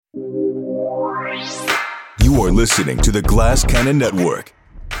You are listening to the Glass Cannon Network.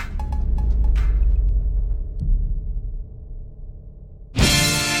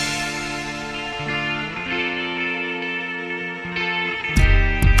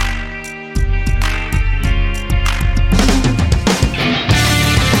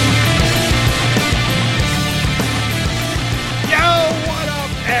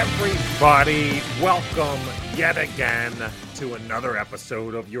 Everybody, welcome yet again to another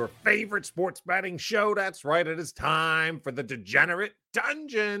episode of your favorite sports betting show. That's right, it is time for the Degenerate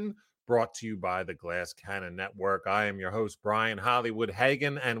Dungeon, brought to you by the Glass Cannon Network. I am your host, Brian Hollywood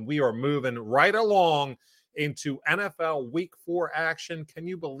Hagan, and we are moving right along into NFL Week 4 action. Can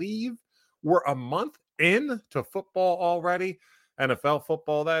you believe we're a month into football already? NFL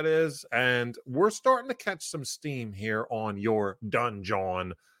football, that is, and we're starting to catch some steam here on your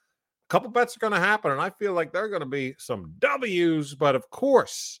Dungeon. Couple bets are going to happen, and I feel like there are going to be some W's, but of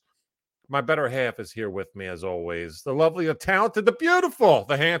course, my better half is here with me as always. The lovely, the talented, the beautiful,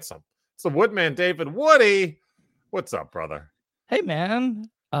 the handsome. It's the Woodman, David Woody. What's up, brother? Hey, man.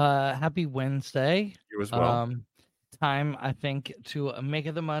 Happy Wednesday. You as well. Time, I think, to make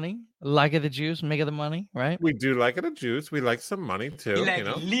it the money. Like it the juice, make it the money, right? We do like it a juice. We like some money, too. You like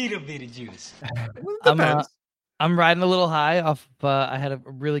a little bit of juice. Depends. I'm riding a little high off. I had a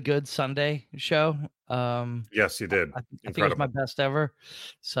really good Sunday show. Yes, you did. I think it was my best ever.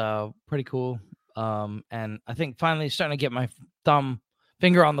 So pretty cool. And I think finally starting to get my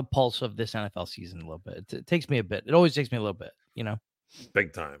finger on the pulse of this NFL season a little bit. It takes me a bit. It always takes me a little bit, you know.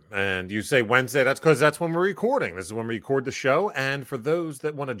 Big time. And you say Wednesday, that's because that's when we're recording. This is when we record the show. And for those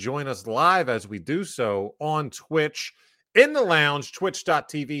that want to join us live as we do so on Twitch, in the lounge,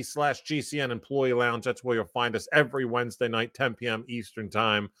 twitch.tv/GCN Employee Lounge. That's where you'll find us every Wednesday night, 10 p.m. Eastern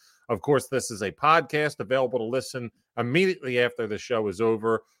time. Of course, this is a podcast available to listen immediately after the show is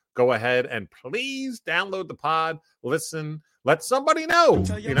over. Go ahead and please download the pod, listen, let somebody know,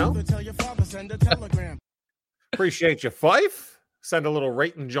 you know. Appreciate you, Fife. Send a little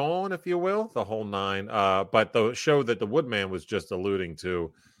rating, John, if you will, the whole nine. But the show that the Woodman was just alluding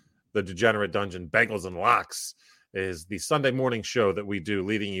to, the Degenerate Dungeon, Bagels and Locks, is the Sunday morning show that we do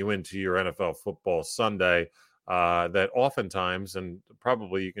leading you into your NFL football Sunday, that oftentimes, and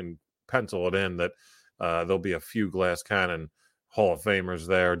probably you can pencil it in, that there'll be a few Glass Cannon Hall of Famers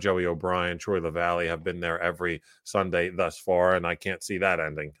there. Joey O'Brien, Troy LaValle have been there every Sunday thus far, and I can't see that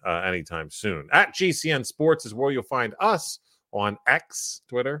ending anytime soon. At GCN Sports is where you'll find us on X,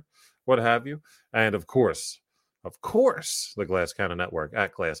 Twitter, what have you. And of course, the Glass Cannon Network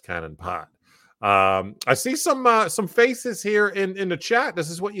at Glass Cannon Pod. I see some faces here in the chat.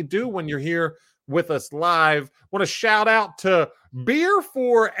 This is what you do when you're here with us live. Want to shout out to Beer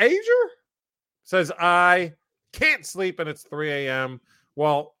for Ager. Says, I can't sleep and it's 3 a.m.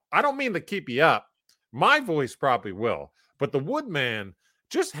 Well, I don't mean to keep you up. My voice probably will. But the Woodman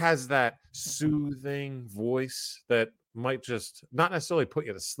just has that soothing voice that might just not necessarily put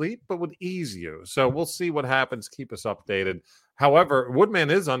you to sleep, but would ease you. So we'll see what happens. Keep us updated. However, Woodman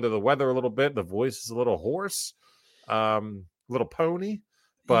is under the weather a little bit. The voice is a little hoarse, little pony,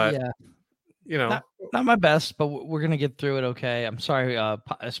 but yeah. You know, not my best, but we're gonna get through it. Okay. I'm sorry,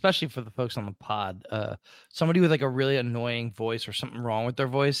 especially for the folks on the pod. Somebody with like a really annoying voice or something wrong with their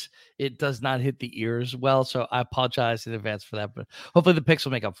voice, it does not hit the ears well. So I apologize in advance for that, but hopefully the picks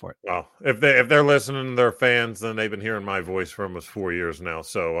will make up for it. Well, if they're listening, they're fans, then they've been hearing my voice for almost 4 years now.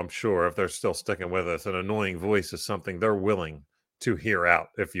 So I'm sure if they're still sticking with us, an annoying voice is something they're willing to hear out,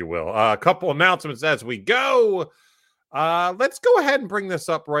 if you will. A couple announcements as we go. Let's go ahead and bring this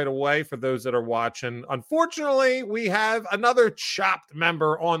up right away for those that are watching. Unfortunately, we have another chopped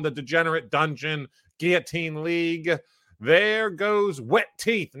member on the Degenerate Dungeon Guillotine League. There goes Wet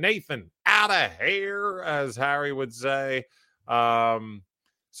Teeth Nathan out of here, as Harry would say.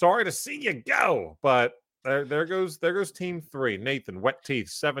 Sorry to see you go, but there goes team 3. Nathan, Wet Teeth,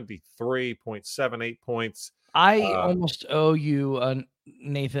 73.78 points. I almost owe you,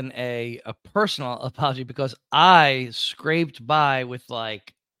 Nathan, a personal apology because I scraped by with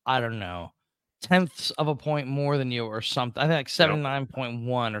like, I don't know, tenths of a point more than you or something. I think like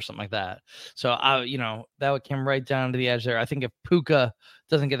 79.1 or something like that. So that came right down to the edge there. I think if Puka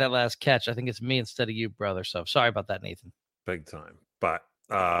doesn't get that last catch, I think it's me instead of you, brother. So sorry about that, Nathan. Big time. But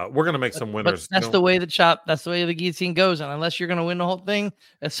we're gonna make some winners. But that's the way that's the way the guillotine goes. And unless you're gonna win the whole thing,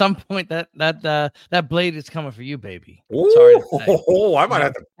 at some point that blade is coming for you, baby. Sorry to say. I might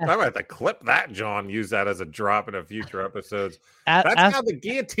have to clip that, John. Use that as a drop in a future episodes. That's how the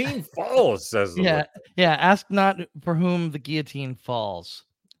guillotine falls, says the Lord. Ask not for whom the guillotine falls.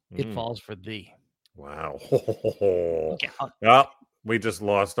 It falls for thee. Wow. Well, We just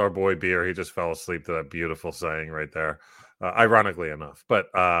lost our boy Beer. He just fell asleep to that beautiful saying right there, ironically enough. But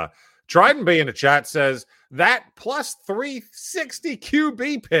Trident B in the chat says that plus 360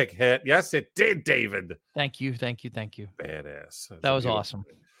 QB pick hit. Yes, it did, David. Thank you. Badass. That was awesome.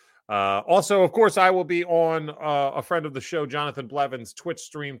 Also, of course, I will be on a friend of the show, Jonathan Blevins' Twitch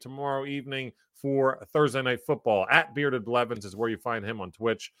stream tomorrow evening for Thursday Night Football. At Bearded Blevins is where you find him on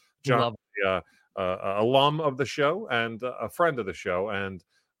Twitch. John, alum of the show and a friend of the show, and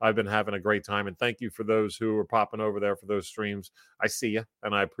I've been having a great time. And thank you for those who are popping over there for those streams. I see you,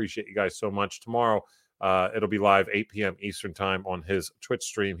 and I appreciate you guys so much. Tomorrow, it'll be live 8 p.m. Eastern time on his Twitch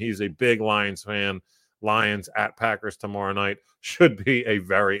stream. He's a big Lions fan. Lions at Packers tomorrow night should be a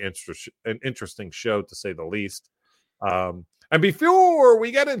very interesting show, to say the least. And before we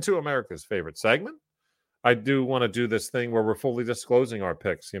get into America's favorite segment, I do want to do this thing where we're fully disclosing our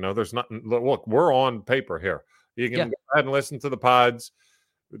picks. You know, there's nothing. Look, we're on paper here. You can go ahead and listen to the pods.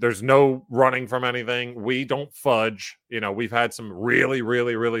 There's no running from anything. We don't fudge. You know, we've had some really,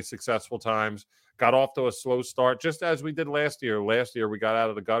 really, really successful times. Got off to a slow start, just as we did last year. Last year, we got out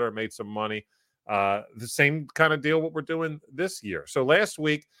of the gutter, made some money. The same kind of deal what we're doing this year. So last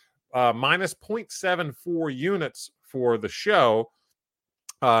week, minus 0.74 units for the show.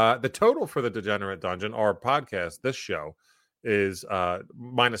 The total for the Degenerate Dungeon, our podcast, this show, is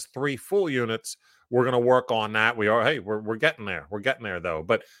minus 3 full units. We're going to work on that. We're getting there. We're getting there, though.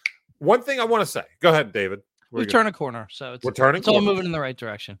 But one thing I want to say. Go ahead, David. We've turned a corner, so it's all moving in the right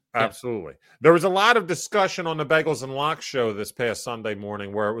direction. Absolutely. Yeah. There was a lot of discussion on the Bagels and Locks show this past Sunday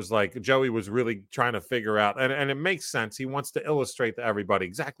morning where it was like Joey was really trying to figure out, and it makes sense. He wants to illustrate to everybody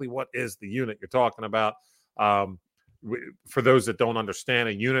exactly what is the unit you're talking about. For those that don't understand,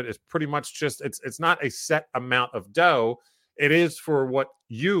 a unit is pretty much just it's not a set amount of dough. It is for what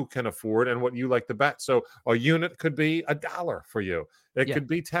you can afford and what you like to bet. So a unit could be $1 for you. It could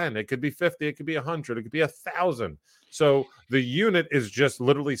be 10. It could be 50. It could be 100. It could be 1,000. So the unit is just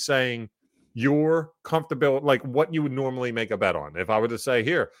literally saying your comfortability, like what you would normally make a bet on. If I were to say,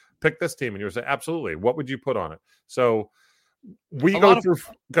 here, pick this team, and you would say, absolutely, what would you put on it? So we go through.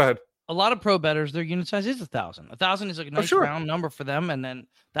 Go ahead. A lot of pro bettors, their unit size is 1,000. 1,000 is a nice round number for them, and then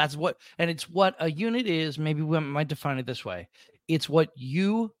it's what a unit is. Maybe we might define it this way: it's what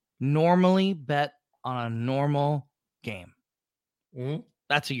you normally bet on a normal game. Mm-hmm.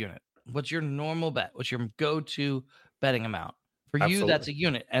 That's a unit. What's your normal bet? What's your go-to betting amount? For you, that's a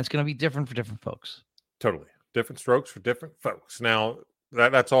unit, and it's going to be different for different folks. Totally different strokes for different folks. Now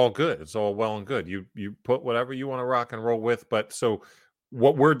that's all good. It's all well and good. You put whatever you want to rock and roll with, but so.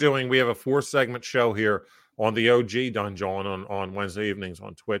 What we're doing, we have a 4-segment show here on the OG Dungeon on Wednesday evenings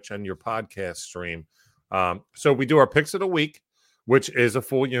on Twitch and your podcast stream. So we do our picks of the week, which is a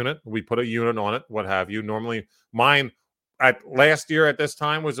full unit. We put a unit on it, what have you. Normally, mine at last year at this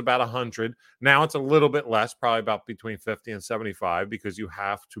time was about 100. Now it's a little bit less, probably about between 50 and 75, because you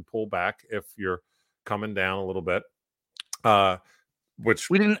have to pull back if you're coming down a little bit.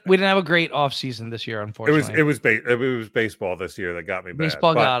 Which we didn't have a great off season this year, unfortunately. It was baseball this year that got me bad.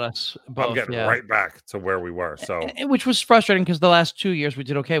 Baseball got us both. I'm getting right back to where we were. So which was frustrating because the last 2 years we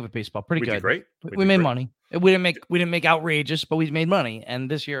did okay with baseball, pretty good. Did great. We made money. We didn't make outrageous, but we made money. And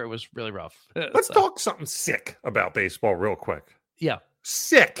this year it was really rough. Let's talk something sick about baseball real quick. Yeah,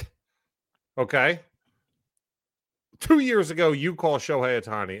 sick. Okay. 2 years ago, you called Shohei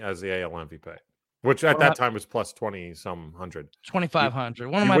Ohtani as the AL MVP. Which at that time was plus 20-some hundred. 2,500.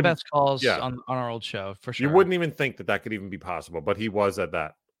 One of my best calls on our old show, for sure. You wouldn't even think that could even be possible, but he was at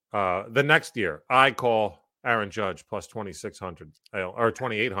that. The next year, I call Aaron Judge plus 2,600 or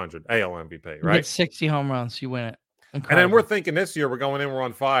 2,800 AL MVP, right? You get 60 home runs, you win it. Incredible. And then we're thinking this year, we're going in, we're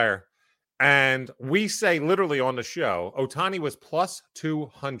on fire. And we say literally on the show, Ohtani was plus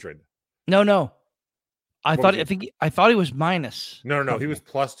 200. No. I thought he was minus. No. He was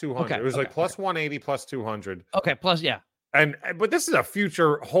plus 200. Okay, it was like plus 180, plus 200. Okay, plus, yeah. But this is a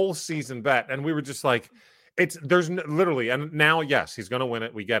future whole season bet, and we were just like, literally, and now yes, he's going to win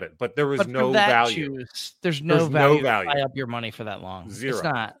it. We get it, but there was no value. There's no value. To buy up your money for that long. Zero.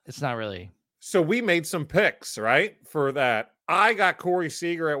 It's not really. So we made some picks, right, for that. I got Corey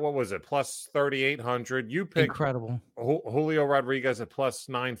Seager at, what was it, plus 3,800. You picked incredible Julio Rodriguez at plus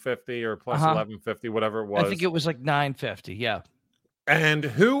 950 or plus 1150, whatever it was. I think it was like 950. Yeah. And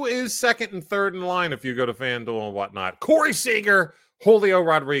who is second and third in line if you go to FanDuel and whatnot? Corey Seager, Julio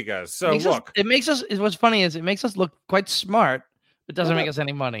Rodriguez. So what's funny is it makes us look quite smart, but doesn't make us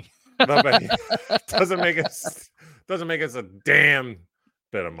any money. doesn't make us a damn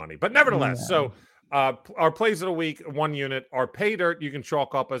bit of money. But nevertheless, so Our plays of the week, 1 unit. Our pay dirt, you can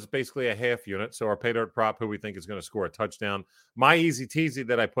chalk up as basically a half unit. So our pay dirt prop, who we think is going to score a touchdown. My easy teasy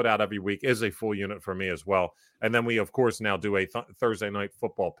that I put out every week is a full unit for me as well. And then we, of course, now do a Thursday night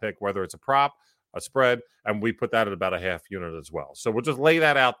football pick, whether it's a prop, a spread, and we put that at about a half unit as well. So we'll just lay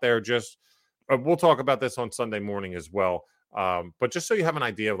that out there. We'll talk about this on Sunday morning as well. But just so you have an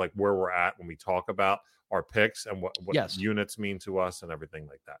idea of like where we're at when we talk about our picks and what units mean to us and everything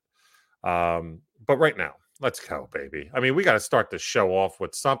like that. But right now, let's go, baby. I mean, we got to start the show off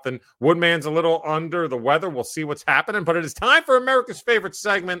with something. Woodman's a little under the weather. We'll see what's happening, but it is time for America's favorite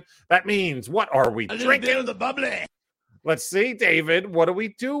segment. That means, what are we drinking? Of the bubbly. Let's see, David. What are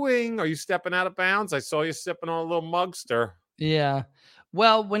we doing? Are you stepping out of bounds? I saw you sipping on a little mugster. Yeah.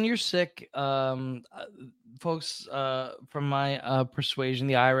 Well, when you're sick, folks from my persuasion,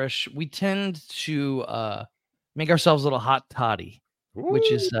 the Irish, we tend to make ourselves a little hot toddy.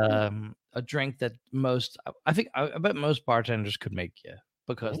 Which is a drink that I bet most bartenders could make you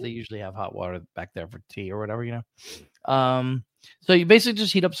because they usually have hot water back there for tea or whatever, you know. So you basically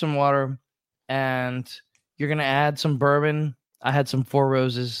just heat up some water and you're going to add some bourbon. I had some Four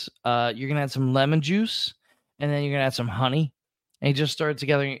Roses. You're going to add some lemon juice and then you're going to add some honey and you just stir it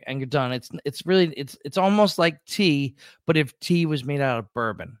together and you're done. It's almost like tea, but if tea was made out of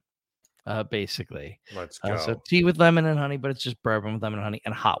bourbon. Basically. Let's go. So tea with lemon and honey, but it's just bourbon with lemon and honey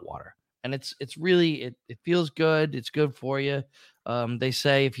and hot water. And it's really it feels good. It's good for you. They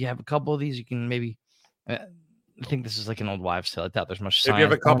say if you have a couple of these, you can maybe. I think this is like an old wives' tale. I doubt there's much science. If you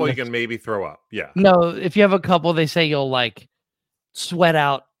have a couple, you can maybe throw up. Yeah. No, if you have a couple, they say you'll like sweat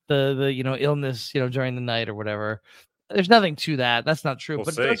out the illness during the night or whatever. There's nothing to that. That's not true.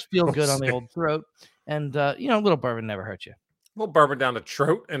 But it does feel good on the old throat. And a little bourbon never hurt you. A little bourbon down the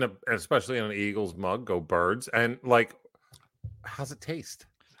throat, and especially in an Eagles mug. Go Birds! And like, how's it taste?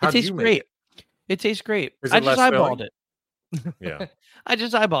 It tastes great. It tastes great. I just eyeballed it. Yeah, I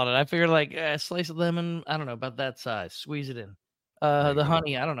just eyeballed it. I figured like a slice of lemon. I don't know about that size. Squeeze it in. The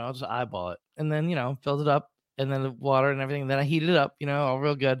honey. I don't know. Just eyeball it, and then filled it up, and then the water and everything. And then I heated it up. All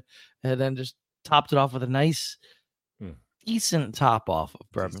real good, and then just topped it off with a nice. Decent top off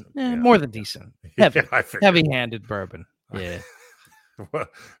of bourbon. More than decent. Heavy-handed bourbon. Yeah. Well,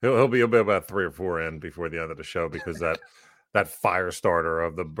 he'll be about 3 or 4 in before the end of the show because that fire starter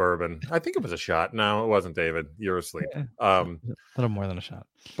of the bourbon. I think it was a shot. No, it wasn't, David. You're asleep. A little more than a shot.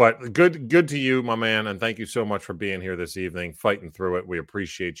 But good to you, my man, and thank you so much for being here this evening, fighting through it. We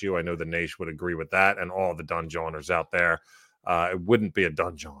appreciate you. I know the nation would agree with that, and all the Dunjoners out there. It wouldn't be a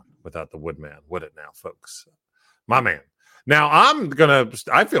Dunjon without the Woodman, would it now, folks? My man. Now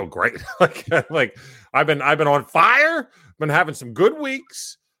I feel great. like I've been on fire, been having some good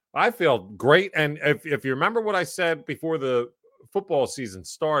weeks. I feel great. And if you remember what I said before the football season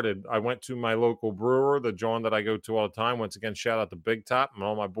started, I went to my local brewer, the John that I go to all the time. Once again, shout out to Big Top and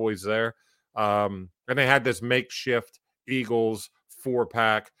all my boys there. And they had this makeshift Eagles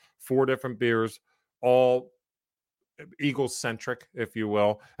 4-pack, 4 different beers, all Eagles centric, if you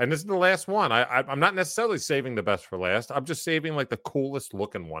will. And this is the last one. I'm not necessarily saving the best for last. I'm just saving like the coolest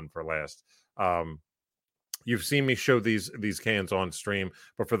looking one for last. You've seen me show these cans on stream,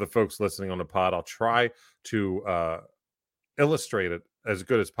 but for the folks listening on the pod, I'll try to illustrate it as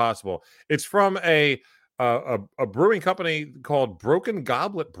good as possible. It's from a brewing company called Broken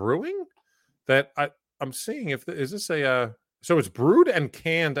Goblet Brewing that I'm seeing so it's brewed and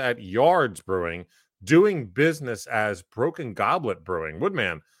canned at Yards Brewing, doing business as Broken Goblet Brewing.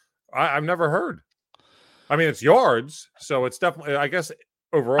 Woodman, I've never heard. I mean, it's Yards, so it's definitely, I guess,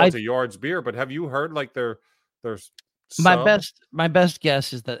 overall it's a Yards beer. But have you heard like their my best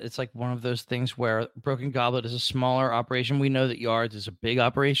guess is that it's like one of those things where Broken Goblet is a smaller operation. We know that Yards is a big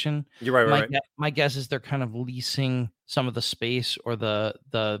operation. You're right. My guess is they're kind of leasing some of the space or the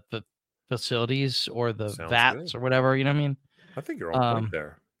facilities or the vats or whatever. You know what I mean? I think you're on point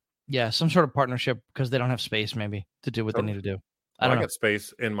there. Yeah, some sort of partnership because they don't have space maybe to do what they need to do. I got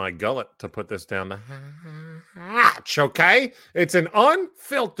space in my gullet to put this down the hatch, okay? It's an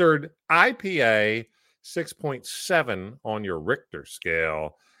unfiltered IPA, 6.7 on your Richter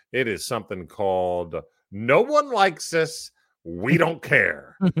scale. It is something called No One Likes Us, We Don't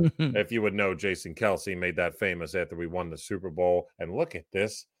Care. If you would know, Jason Kelsey made that famous after we won the Super Bowl. And look at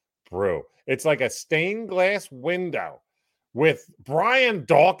this brew. It's like a stained glass window with Brian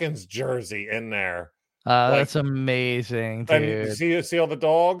Dawkins jersey in there. That's amazing, dude. And see all the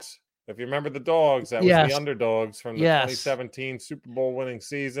dogs? If you remember the dogs, that was the underdogs from the 2017 Super Bowl winning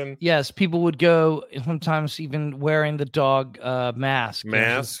season. Yes, people would go sometimes even wearing the dog mask.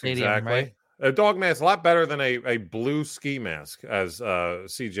 Mask, stadium, exactly. Right? A dog mask, a lot better than a blue ski mask, as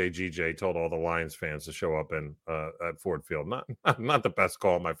CJGJ told all the Lions fans to show up in at Ford Field. Not the best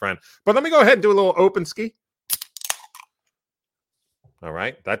call, my friend. But let me go ahead and do a little open ski. All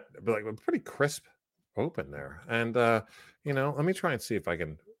right, that like a pretty crisp open there. And let me try and see if I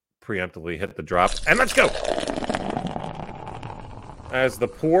can preemptively hit the drop. And let's go. As the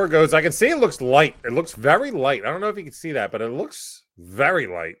pour goes, I can see it looks light. It looks very light. I don't know if you can see that, but it looks very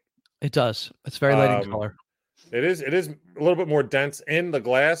light. It does. It's very light in color. It is a little bit more dense in the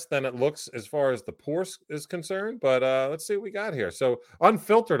glass than it looks as far as the pour is concerned. But let's see what we got here. So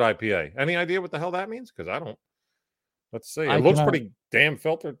unfiltered IPA. Any idea what the hell that means? Because I don't. Let's see. It looks pretty damn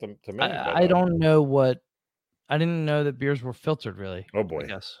filtered to me. I don't know what. I didn't know that beers were filtered, really. Oh boy.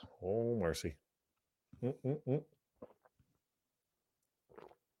 Yes. Oh mercy.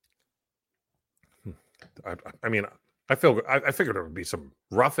 I mean, I figured there would be some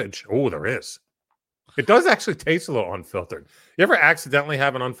roughage. Oh, there is. It does actually taste a little unfiltered. You ever accidentally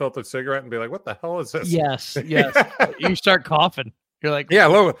have an unfiltered cigarette and be like, "What the hell is this?" Yes. You start coughing. You're like, "Yeah,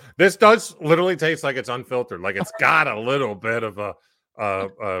 look, this does literally taste like it's unfiltered. Like it's got a little bit of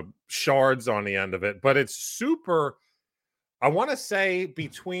a shards on the end of it, but it's super." I want to say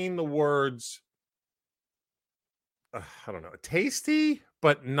between the words, I don't know, tasty,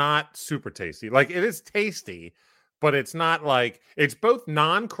 but not super tasty. Like it is tasty, but it's not like it's both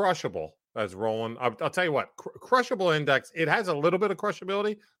non-crushable. As Roland, I'll tell you what, crushable index, it has a little bit of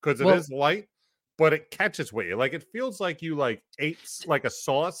crushability because it is light, but it catches with you. Like it feels like you like ate like a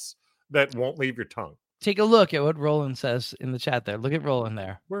sauce that won't leave your tongue. Take a look at what Roland says in the chat there. Look at Roland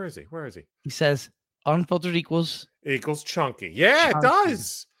there. Where is he? He says unfiltered equals chunky. Yeah, chunky. It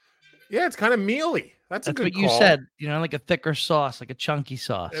does. Yeah, it's kind of mealy. That's a good what you said. Like a thicker sauce, like a chunky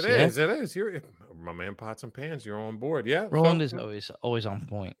sauce. It is. You're my man, pots and pans. You're on board. Yeah, Roland is always on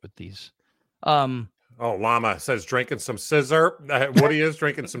point with these. Llama says drinking some scissor. Woody is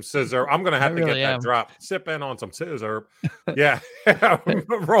drinking some scissor. I'm gonna have to get that drop. Sip in on some scissor. Yeah.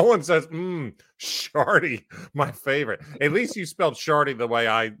 Roland says, Shardy, my favorite. At least you spelled Shardy the way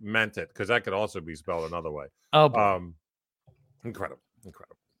I meant it, because that could also be spelled another way. Incredible.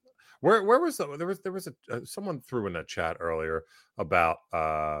 Where was there was someone threw in that chat earlier about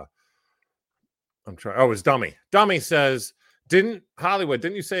it was Dummy. Dummy says, didn't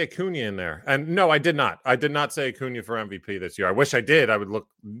you say Acuna in there? And no, I did not. I did not say Acuna for MVP this year. I wish I did. I would look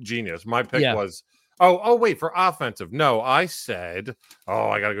genius. My pick was wait, for offensive. No, I said,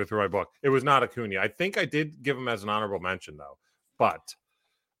 I got to go through my book. It was not Acuna. I think I did give him as an honorable mention though, but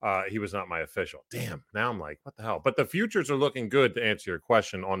he was not my official. Damn. Now I'm like, what the hell? But the futures are looking good, to answer your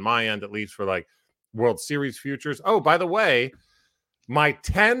question on my end, at least for like World Series futures. Oh, by the way, my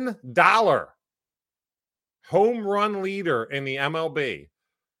 $10 home run leader in the MLB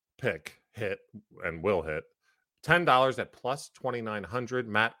pick hit and will hit $10 at plus 2,900.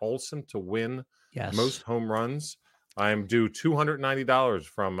 Matt Olson to win most home runs. I'm due $290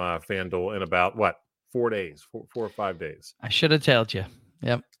 from FanDuel in about 4 days, 4 or 5 days. I should have told you.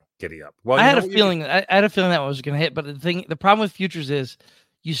 Yep. Giddy up. Well, I had a feeling. I had a feeling that was going to hit, but the problem with futures is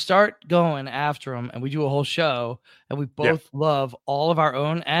you start going after them, and we do a whole show, and we both love all of our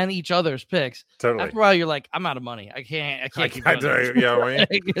own and each other's picks. Totally. After a while, you're like, I'm out of money. I can't keep doing this. Yeah, right?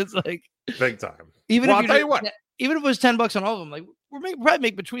 It's like big time. Even if it was $10 on all of them, like probably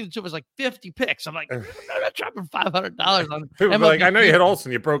make between the two of us like 50 picks. I'm like, I'm not dropping $500 on. People like, I know you hit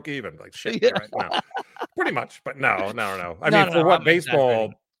Olsen, you broke even. Like shit, right now. Pretty much, but no. I mean, for what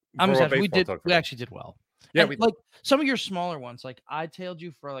baseball? We actually did well. Yeah, like some of your smaller ones, like I tailed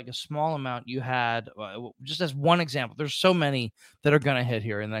you for like a small amount. You had just as one example. There's so many that are gonna hit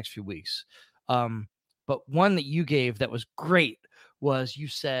here in the next few weeks. But one that you gave that was great was you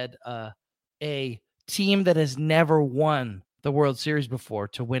said a team that has never won the World Series before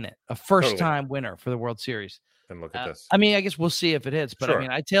to win it, a first-time winner for the World Series. And look at this. I mean, I guess we'll see if it hits, but sure. I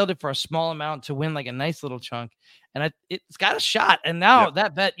mean, I tailed it for a small amount to win like a nice little chunk, and it's got a shot. And now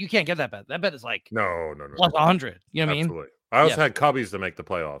that bet, you can't get that bet. That bet is like no plus 100. You know what I mean? Absolutely. I also had Cubbies to make the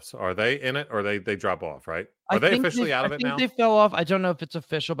playoffs. Are they in it, or they drop off? Right? Are they officially out of it now? I think they fell off. I don't know if it's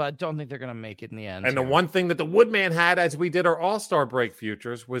official, but I don't think they're going to make it in the end. And the one thing that the Woodman had as we did our All-Star break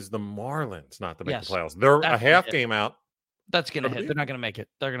futures was the Marlins not to make the playoffs. They're a half game out. That's going to hit. They're not going to make it.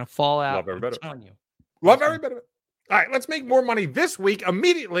 They're going to fall out. Love every bit of it. I'm telling you. Love every bit of it. All right, let's make more money this week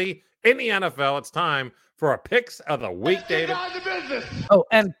immediately in the NFL. It's time for our picks of the week, David. Oh,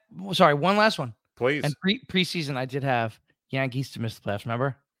 and sorry, one last one. Please. And preseason, I did have Yankees to miss the playoffs,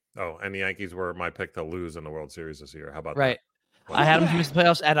 remember? Oh, and the Yankees were my pick to lose in the World Series this year. How about that? Right. I had them to miss the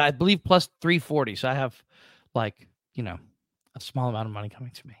playoffs at, I believe, plus 340. So I have, a small amount of money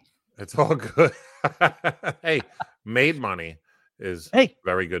coming to me. It's all good. Hey, made money is Hey,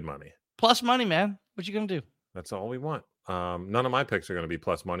 very good money. plus money, man. What you gonna do? That's all we want. None of my picks are going to be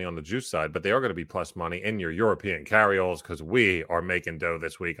plus money on the juice side, but they are going to be plus money in your European carry-alls because we are making dough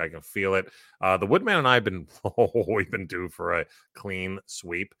this week. I can feel it. The Woodman and I have been we've been due for a clean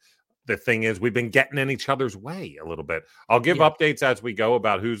sweep. The thing is, we've been getting in each other's way a little bit. I'll give updates as we go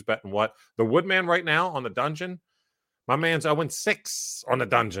about who's betting what. The Woodman right now on the dungeon, my man's 0-6 on the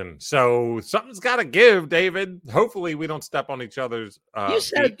dungeon. So something's got to give, David. Hopefully we don't step on each other's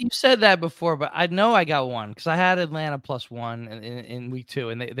feet. You said that before, but I know I got one because I had Atlanta +1 in week 2,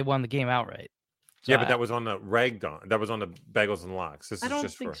 and they won the game outright. So Yeah, but that was on the that was on the Bagels and Locks. This I is don't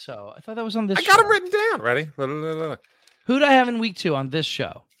just think for... so. I thought that was on this. I got show. it written down. Ready? Who do I have in week 2 on this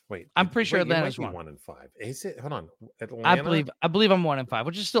show? Wait, I'm pretty sure Atlanta's you might be won. 1-5. Is it? Hold on, Atlanta. I believe I'm 1-5,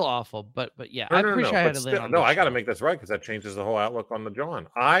 which is still awful, but yeah, I'm pretty sure I had Atlanta. No, I got to make this right because that changes the whole outlook on the John.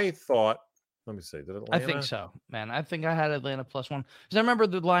 I thought. Let me see. Did Atlanta? I think so, man. I think I had Atlanta +1 because I remember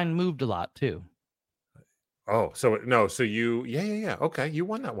the line moved a lot too. Oh, so no, so you, yeah. Okay, you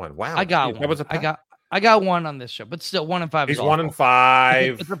won that one. Wow, I got one. That was I got one on this show, but still 1-5. He's is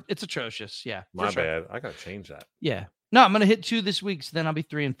 1-5. It's atrocious. Yeah, My bad. I got to change that. Yeah. No, I'm gonna hit 2 this week, so then I'll be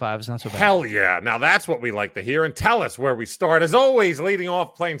 3-5. It's not so bad. Hell yeah! Now that's what we like to hear. And tell us where we start. As always, leading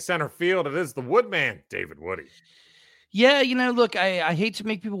off playing center field, it is the Woodman, David Woody. Yeah, look, I hate to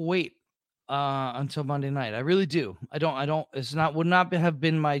make people wait until Monday night. I really do. I don't. It's not would not have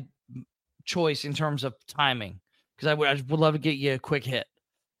been my choice in terms of timing because I would love to get you a quick hit.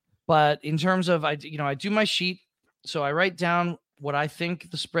 But in terms of I do my sheet, so I write down what I think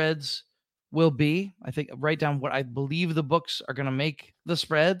the spreads will be. I think write down what I believe the books are going to make the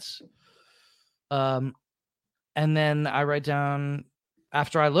spreads. And then I write down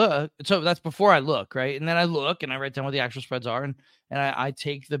after I look. So that's before I look, right? And then I look and I write down what the actual spreads are, and I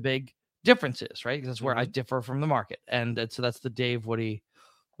take the big differences, right? Because that's where I differ from the market. And so that's the Dave Woody.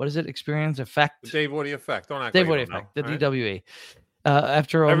 What is it? Experience effect. The Dave Woody effect. Don't act Dave like Woody you don't effect. know, The DWE.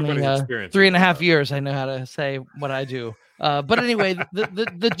 After only Everybody's 3.5 years, I know how to say what I do. But anyway,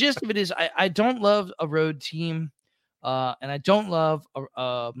 the gist of it is I don't love a road team, and I don't love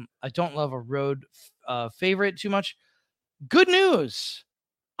a road favorite too much. Good news,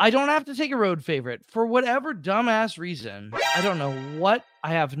 I don't have to take a road favorite for whatever dumbass reason. I don't know what.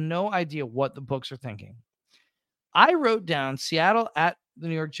 I have no idea what the books are thinking. I wrote down Seattle at the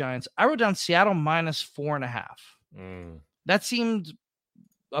New York Giants. I wrote down Seattle -4.5. That seemed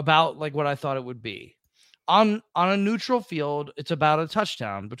about like what I thought it would be. On a neutral field, it's about a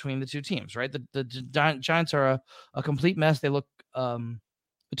touchdown between the two teams, right? The Giants are a complete mess. They look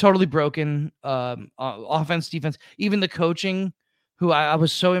totally broken. Offense, defense, even the coaching, who I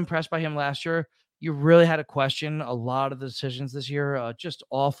was so impressed by him last year. You really had to question a lot of the decisions this year. Just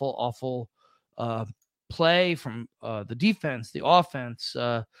awful play from the defense, the offense.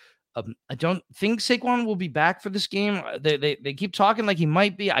 I don't think Saquon will be back for this game. They keep talking like he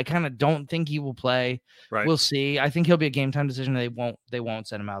might be. I kind of don't think he will play. Right. We'll see. I think he'll be a game time decision. They won't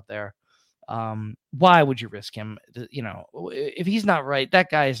send him out there. Why would you risk him? If he's not right,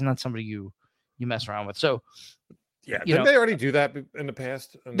 that guy is not somebody you mess around with. So yeah, didn't they already do that in the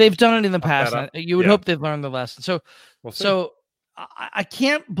past? They've done it in the past. You would hope they've learned the lesson. So I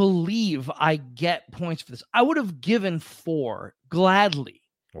can't believe I get points for this. I would have given 4 gladly.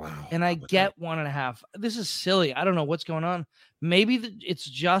 Wow. And I get 1.5. This is silly. I don't know what's going on. Maybe it's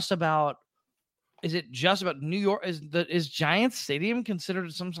just about. Is it just about New York? Is Giants Stadium considered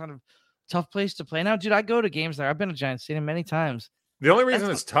some sort of tough place to play now? Dude, I go to games there. I've been to Giants Stadium many times. The only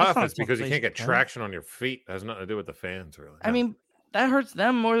reason it's tough is because you can't get traction on your feet. It has nothing to do with the fans, really. I mean, that hurts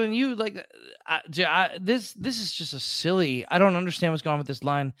them more than you. Like, this is just a silly. I don't understand what's going on with this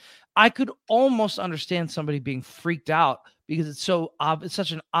line. I could almost understand somebody being freaked out because it's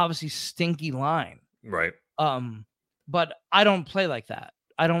such an obviously stinky line, right? But I don't play like that.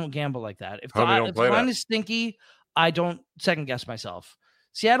 I don't gamble like that. If the line is stinky, I don't second guess myself.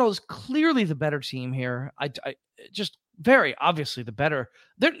 Seattle is clearly the better team here. I just very obviously the better.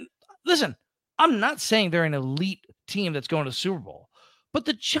 Listen, I'm not saying they're an elite team that's going to the Super Bowl, but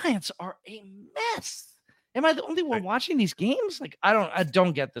the Giants are a mess. Am I the only one watching these games? Like, I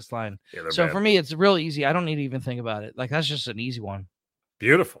don't get this line. Yeah, so bad. For me, it's real easy. I don't need to even think about it. Like, that's just an easy one.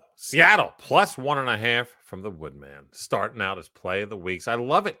 Beautiful. Seattle +1.5 from the Woodman. Starting out as play of the weeks. I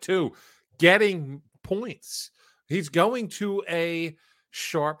love it too. Getting points. He's going to a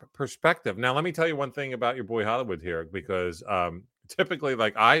sharp perspective. Now, let me tell you one thing about your boy Hollywood here, because typically,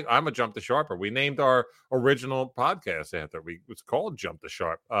 like I'm a Jump the Sharper. We named our original podcast after. It's called Jump the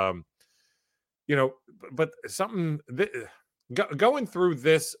Sharp. But something going through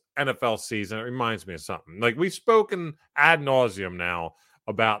this NFL season, it reminds me of something. Like we've spoken ad nauseum now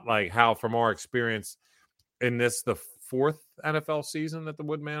about like how from our experience in the fourth NFL season that the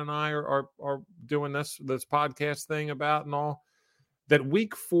Woodman and I are doing this podcast thing about and all, that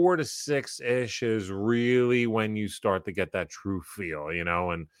week 4 to 6-ish is really when you start to get that true feel, you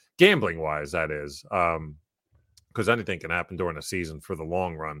know, and gambling wise, that is, because anything can happen during a season for the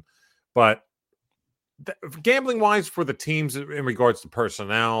long run. But gambling wise for the teams in regards to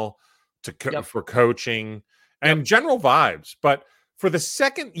personnel, for coaching and general vibes. But for the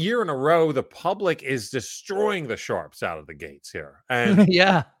second year in a row, the public is destroying the Sharps out of the gates here. And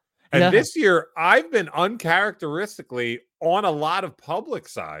this year, I've been uncharacteristically on a lot of public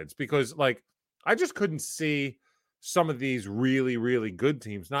sides because, like, I just couldn't see some of these really, really good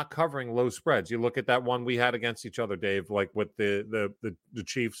teams not covering low spreads. You look at that one we had against each other, Dave, like with the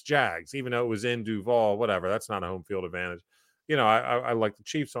Chiefs Jags, even though it was in Duval, whatever. That's not a home field advantage. You know, I like the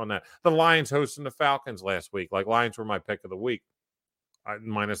Chiefs on that. The Lions hosting the Falcons last week. Like, Lions were my pick of the week.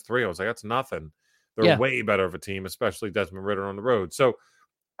 -3. I was like, that's nothing. They're way better of a team, especially Desmond Ridder on the road. So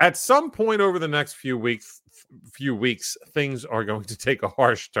at some point over the next few weeks, things are going to take a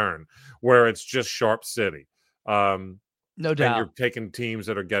harsh turn where it's just Sharp City. No doubt. And you're taking teams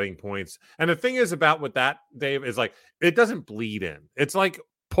that are getting points. And the thing is about with that, Dave, is like it doesn't bleed in. It's like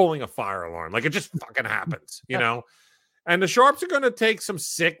pulling a fire alarm. Like it just fucking happens, you know? And the Sharps are going to take some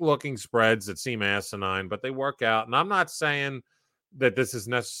sick-looking spreads that seem asinine, but they work out. And I'm not saying that this is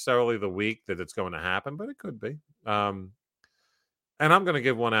necessarily the week that it's going to happen, but it could be. And I'm going to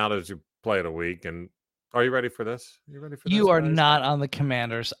give one out as you play it a week. And are you ready for this? You are not on the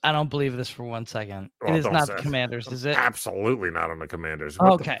Commanders. I don't believe this for 1 second. It is not the Commanders, is it? Absolutely not on the Commanders.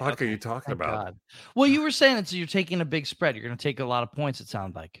 What the fuck are you talking about? God. Well, you were saying you're taking a big spread. You're going to take a lot of points, it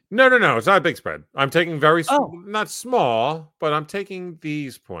sounds like. No. It's not a big spread. I'm taking not small, but I'm taking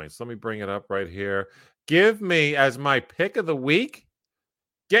these points. Let me bring it up right here. Give me as my pick of the week.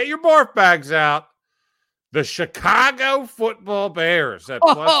 Get your barf bags out. The Chicago Football Bears at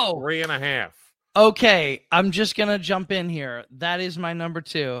 +3.5. Okay, I'm just gonna jump in here. That is my number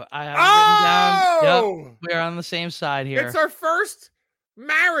 2. I have it written down. Yep, we are on the same side here. It's our first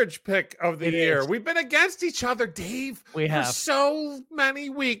marriage pick of the year. We've been against each other, Dave. We have for so many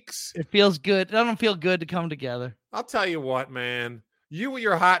weeks. It feels good. It doesn't feel good to come together. I'll tell you what, man. You with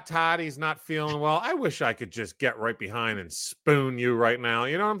your hot toddies not feeling well. I wish I could just get right behind and spoon you right now.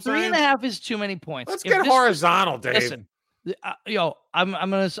 You know what I'm saying? 3.5 is too many points. Let's get horizontal, Dave. Listen,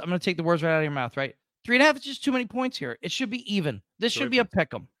 I'm gonna take the words right out of your mouth. Right, 3.5 is just too many points here. It should be even. This should be a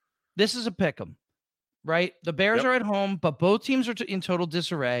pick'em. This is a pick'em, right? The Bears are at home, but both teams are in total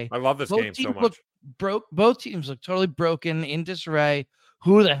disarray. I love this game so much. Both teams look totally broken, in disarray.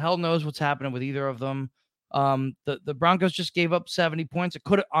 Who the hell knows what's happening with either of them? The Broncos just gave up 70 points. It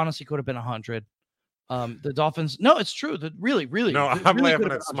could have been 100. The Dolphins. No, it's true. That really. No, I'm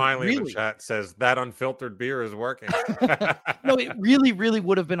laughing at Smiley in the chat. Says that unfiltered beer is working. No, it really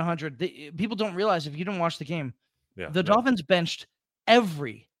would have been 100. People don't realize if you don't watch the game, the Dolphins benched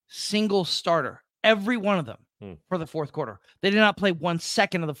every single starter, every one of them for the fourth quarter. They did not play 1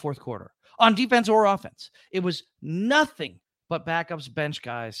 second of the fourth quarter on defense or offense. It was nothing but backups, bench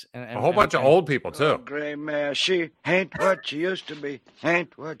guys, and a whole bunch of old people too. Oh, Gray man, she ain't what she used to be.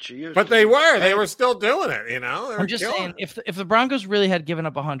 Ain't what she used. But to they be. were. They were still doing it. You know. I'm just saying, if the Broncos really had given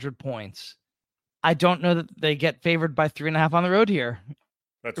up 100 points, I don't know that they get favored by 3.5 on the road here.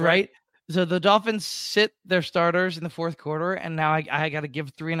 That's right. So the Dolphins sit their starters in the fourth quarter, and now I got to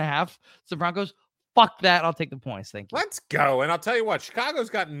give 3.5 to the Broncos. Fuck that. I'll take the points. Thank you. Let's go. And I'll tell you what, Chicago's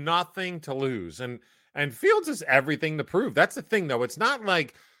got nothing to lose, and Fields has everything to prove. That's the thing, though. It's not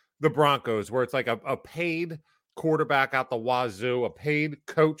like the Broncos where it's like a paid quarterback out the wazoo, a paid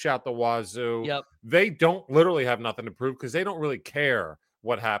coach out the wazoo. Yep. They don't literally have nothing to prove because they don't really care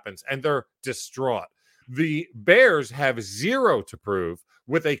what happens, and they're distraught. The Bears have 0 to prove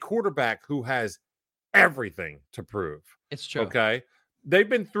with a quarterback who has everything to prove. It's true. Okay? They've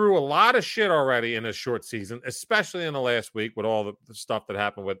been through a lot of shit already in a short season, especially in the last week with all the stuff that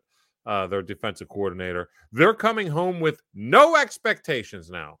happened with their defensive coordinator. They're coming home with no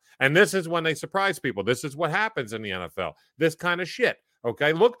expectations now. And this is when they surprise people. This is what happens in the NFL. This kind of shit.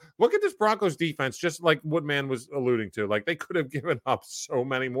 Okay. Look at this Broncos defense, just like Woodman was alluding to. Like they could have given up so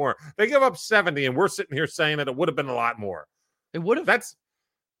many more. They give up 70, and we're sitting here saying that it would have been a lot more. It would have.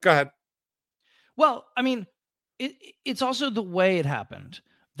 Go ahead. Well, I mean, it's also the way it happened.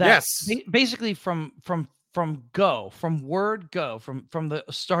 That yes. Basically from the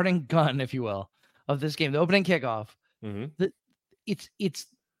starting gun, if you will, of this game, the opening kickoff, it's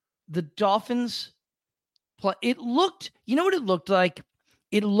the Dolphins play. It looked, you know what it looked like?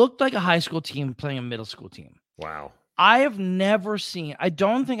 It looked like a high school team playing a middle school team. Wow. I have never seen. I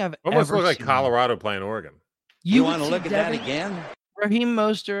don't think I've Almost ever looked like seen Colorado playing Oregon. You would want to see look at that Devin- again? Raheem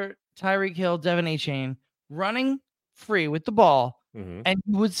Mostert, Tyreek Hill, Devin Achane running free with the ball, Mhm. and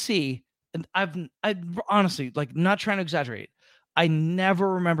you would see. And I honestly, like, not trying to exaggerate, I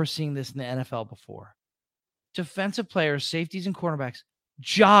never remember seeing this in the NFL before. Defensive players, safeties, and cornerbacks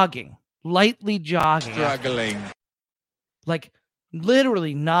jogging, lightly jogging, Struggling. like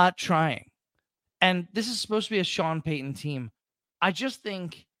literally not trying. And this is supposed to be a Sean Payton team. I just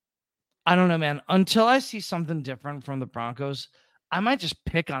think, I don't know, man. Until I see something different from the Broncos, I might just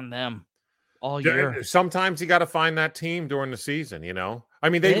pick on them all year. Sometimes you got to find that team during the season, you know? I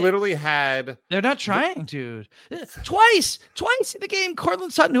mean, they literally had. They're not trying, dude. Twice in the game.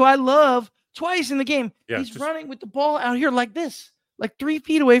 Cortland Sutton, who I love, twice in the game. Yeah, he's running with the ball out here like this, like 3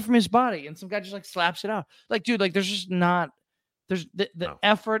 feet away from his body. And some guy just like slaps it out. Like, dude, like there's just not. There's the No.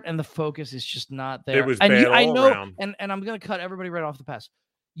 effort and the focus is just not there. It was and bad I all know, around. and I'm gonna cut everybody right off the pass.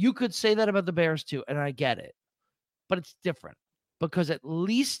 You could say that about the Bears too, and I get it, but it's different because at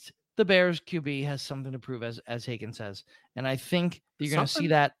least the Bears QB has something to prove, as Hagen says, and I think you're gonna see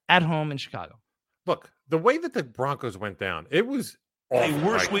that at home in Chicago. Look, the way that the Broncos went down, it was awful. A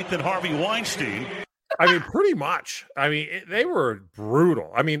worse week than Harvey Weinstein. I mean, pretty much. I mean, they were brutal.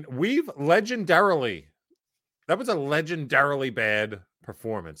 I mean, that was a legendarily bad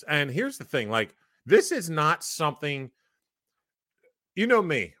performance. And here's the thing, like, this is not something, you know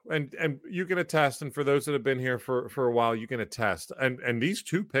me, and you can attest, and for those that have been here for a while, you can attest. And these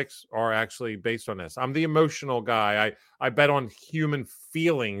two picks are actually based on this. I'm the emotional guy. I bet on human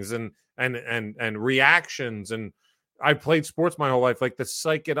feelings and reactions, and I played sports my whole life. Like the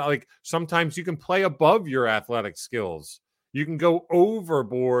psychic, like sometimes you can play above your athletic skills. You can go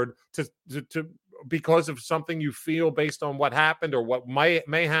overboard to because of something you feel based on what happened or what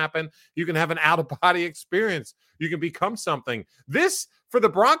may happen. You can have an out-of-body experience. You can become something. This, for the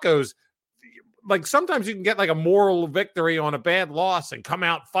Broncos, like sometimes you can get like a moral victory on a bad loss and come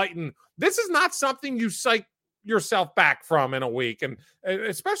out fighting. This is not something you psych yourself back from in a week. And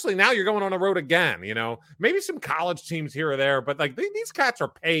especially now you're going on the road again, you know, maybe some college teams here or there, but like these cats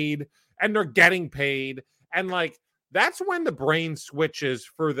are paid and they're getting paid. And like, that's when the brain switches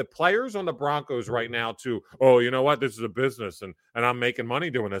for the players on the Broncos right now to, oh, you know what? This is a business and I'm making money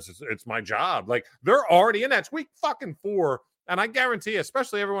doing this. It's my job. Like they're already in that. It's week fucking 4. And I guarantee,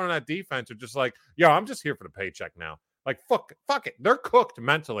 especially everyone on that defense are just like, yo, I'm just here for the paycheck now. Like, fuck it. They're cooked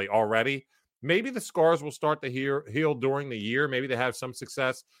mentally already. Maybe the scars will start to heal during the year. Maybe they have some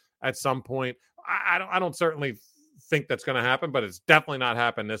success at some point. I don't certainly think that's going to happen, but it's definitely not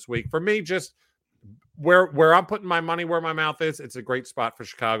happened this week. For me, just where I'm putting my money where my mouth is, it's a great spot for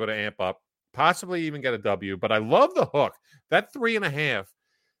Chicago to amp up, possibly even get a W. But I love the hook. That 3.5,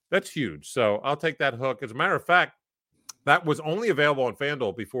 that's huge. So I'll take that hook. As a matter of fact, that was only available on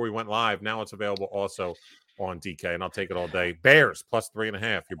FanDuel before we went live. Now it's available also on DK, and I'll take it all day. Bears plus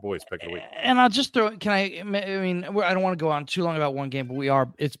 3.5. Your boys pick of the week. And I'll just throw. I mean, I don't want to go on too long about one game, but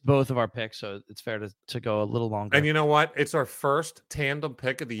it's both of our picks, so it's fair to go a little longer. And you know what? It's our first tandem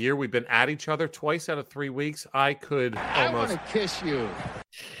pick of the year. We've been at each other twice out of 3 weeks. I want to kiss you.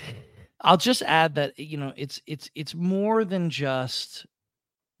 I'll just add that, you know, it's more than just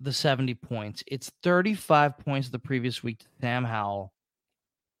the 70 points. It's 35 points the previous week to Sam Howell,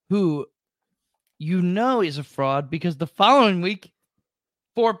 who you know is a fraud because the following week,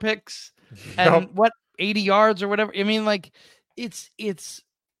 4 picks and 80 yards or whatever. I mean, like it's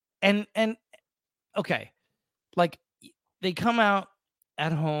and okay, like they come out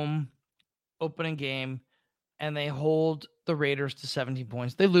at home opening game and they hold the Raiders to 17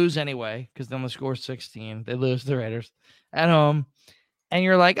 points. They lose anyway because they only score 16. They lose the Raiders at home. And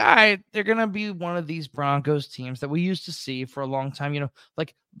you're like, all right, they're going to be one of these Broncos teams that we used to see for a long time, you know,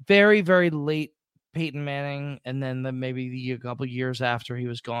 like very, very late Peyton Manning. And then maybe a couple years after he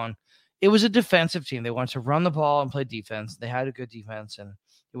was gone, it was a defensive team. They wanted to run the ball and play defense. They had a good defense. And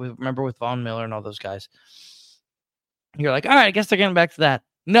remember with Von Miller and all those guys, you're like, all right, I guess they're getting back to that.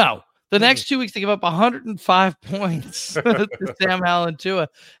 No, the next 2 weeks, they give up 105 points to Sam Howell and Tua.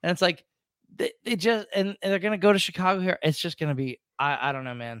 And it's like, they just, and they're going to go to Chicago here. It's just going to be, I don't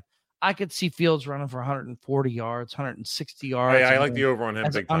know, man. I could see Fields running for 140 yards, 160 yards. I like the over on him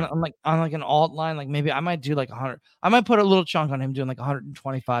big time. On like an alt line, like maybe I might do like 100. I might put a little chunk on him doing like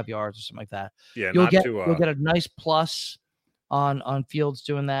 125 yards or something like that. Yeah, you'll get a nice plus on Fields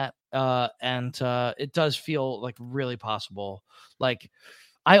doing that. And it does feel like really possible. Like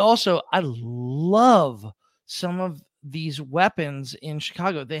I love some of these weapons in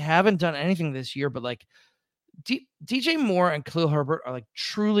Chicago. They haven't done anything this year, but like DJ Moore and Khalil Herbert are like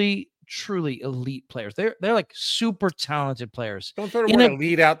truly elite players. They're like super talented players. Don't throw the word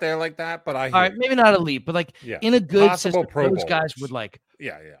elite out there like that, but I hear all right, maybe not elite, but like in a good possible system, Pro those guys Bowlers. would like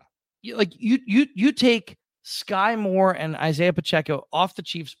you take Sky Moore and Isaiah Pacheco off the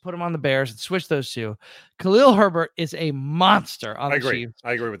Chiefs, put them on the Bears, and switch those two. Khalil Herbert is a monster on the Chiefs.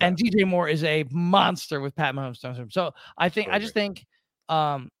 I agree with that. And DJ Moore is a monster with Pat Mahomes. So I just think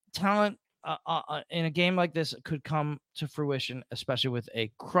talent in a game like this could come to fruition, especially with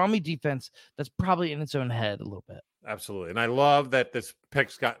a crummy defense that's probably in its own head a little bit. Absolutely. And I love that this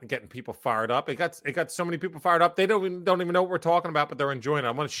pick's getting people fired up. It got so many people fired up. They don't even know what we're talking about, but they're enjoying it.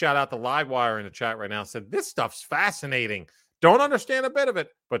 I want to shout out the Livewire in the chat right now. Said this stuff's fascinating. Don't understand a bit of it,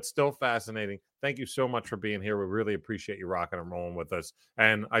 but still fascinating. Thank you so much for being here. We really appreciate you rocking and rolling with us.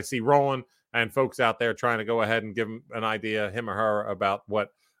 And I see Roland and folks out there trying to go ahead and give him an idea, him or her, about what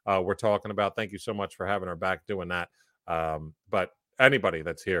we're talking about. Thank you so much for having our back doing that. But anybody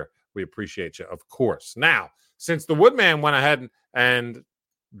that's here, we appreciate you, of course. Now, since the Woodman went ahead and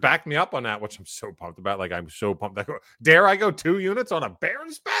backed me up on that, which I'm so pumped about. Like, I'm so pumped. Dare I go 2 units on a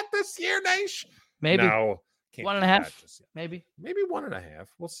Bears bet this year, Nash? Maybe. No. 1.5. Maybe 1.5.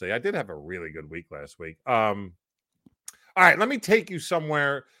 We'll see. I did have a really good week last week. All right, let me take you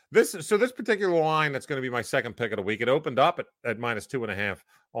somewhere. This particular line that's going to be my second pick of the week. It opened up at -2.5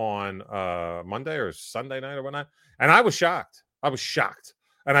 on Monday or Sunday night or whatnot, and I was shocked.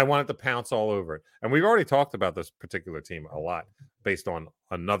 And I wanted to pounce all over it. And we've already talked about this particular team a lot based on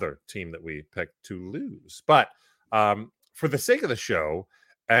another team that we picked to lose. But for the sake of the show,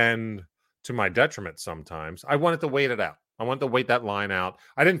 and to my detriment sometimes, I wanted to wait it out. I wanted to wait that line out.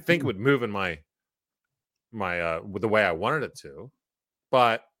 I didn't think it would move in my the way I wanted it to,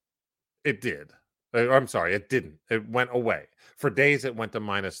 but it did. I'm sorry, it didn't. It went away. For days, it went to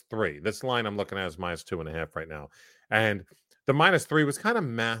 -3. This line I'm looking at is -2.5 right now. And the -3 was kind of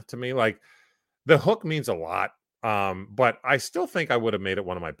meh to me. Like, the hook means a lot, but I still think I would have made it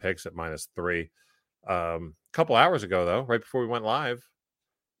one of my picks at -3. A couple hours ago, though, right before we went live,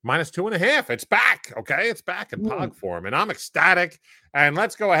 -2.5. It's back, okay? It's back in Pog form, and I'm ecstatic. And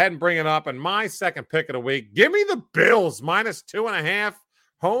let's go ahead and bring it up. And my second pick of the week, give me the Bills, -2.5,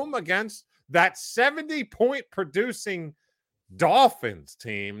 home against that 70-point producing Dolphins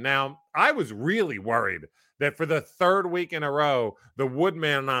team. Now, I was really worried that for the third week in a row, the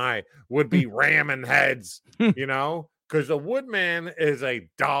Woodman and I would be ramming heads, because the Woodman is a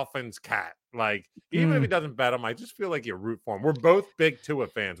Dolphins cat. Like, even if he doesn't bet him, I just feel like you root for him. We're both big Tua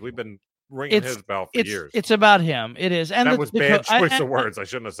fans. We've been ringing his bell for years. It's about him. It is. And that was bad choice of words. I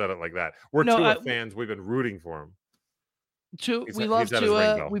shouldn't have said it like that. We're Tua fans. We've been rooting for him. We love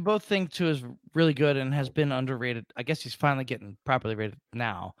Tua. We both think Tua is really good and has been underrated. I guess he's finally getting properly rated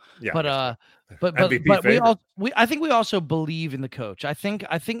now. Yeah, but I think we also believe in the coach. I think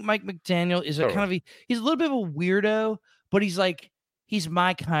Mike McDaniel is he's a little bit of a weirdo, but he's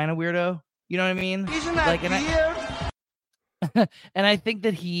my kind of weirdo. You know what I mean? Isn't that weird? And I think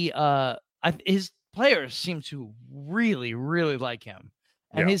that his players seem to really, really like him,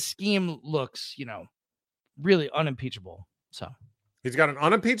 and his scheme looks, really unimpeachable. So he's got an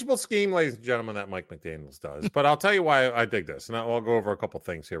unimpeachable scheme, ladies and gentlemen, that Mike McDaniels does. But I'll tell you why I dig this, and I'll go over a couple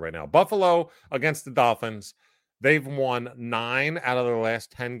things here right now. Buffalo against the Dolphins, they've won 9 out of their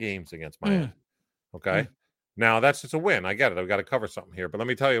last 10 games against Miami. Okay, now that's just a win. I get it. I've got to cover something here, but let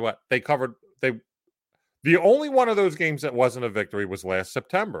me tell you what they covered. The only one of those games that wasn't a victory was last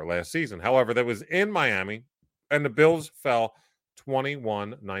season. However, that was in Miami, and the Bills fell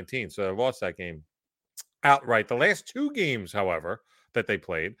 21-19, so they lost that game outright. The last 2 games, however, that they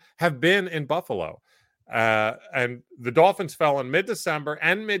played have been in Buffalo. And the Dolphins fell in mid-December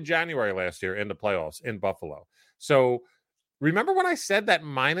and mid-January last year in the playoffs in Buffalo. So remember when I said that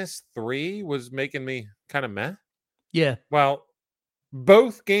 -3 was making me kind of meh? Yeah. Well,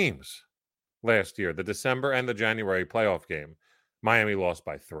 both games last year, the December and the January playoff game, Miami lost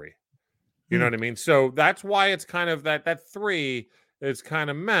by 3. You know what I mean? So that's why it's kind of that 3 is kind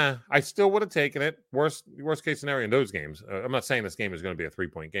of meh. I still would have taken it. Worst case scenario in those games. I'm not saying this game is going to be a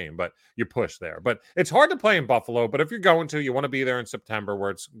 3-point game, but you push there. But it's hard to play in Buffalo. But if you're going to, you want to be there in September where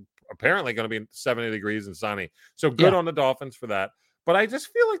it's apparently going to be 70 degrees and sunny. So good on the Dolphins for that. But I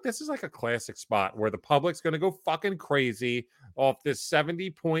just feel like this is like a classic spot where the public's going to go fucking crazy off this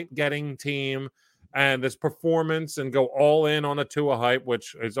 70-point getting team and this performance and go all in on a Tua hype,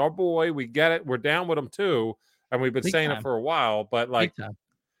 which is our boy. We get it. We're down with him too. And we've been saying it for a while, but like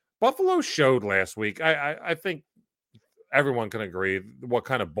Buffalo showed last week. I think everyone can agree what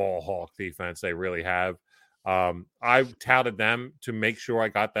kind of ball hawk defense they really have. I touted them to make sure I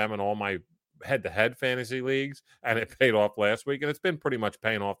got them in all my head-to-head fantasy leagues, and it paid off last week, and it's been pretty much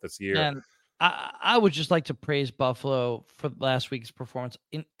paying off this year. And I would just like to praise Buffalo for last week's performance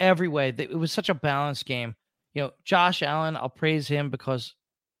in every way. It was such a balanced game. Josh Allen, I'll praise him because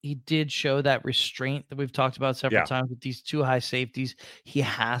he did show that restraint that we've talked about several times with these two high safeties. He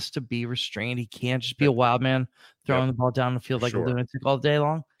has to be restrained. He can't just be a wild man throwing the ball down the field like a lunatic all day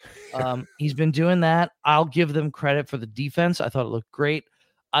long. He's been doing that. I'll give them credit for the defense. I thought it looked great.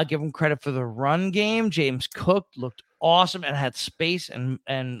 I'll give him credit for the run game. James Cook looked awesome and had space and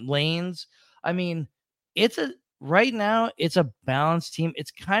lanes. I mean, right now, it's a balanced team. It's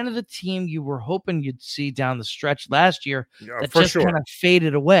kind of the team you were hoping you'd see down the stretch last year that just kind of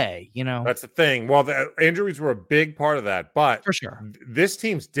faded away, That's the thing. Well, the injuries were a big part of that, but for sure, this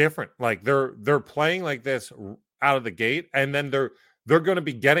team's different. Like they're playing like this out of the gate, and then they're going to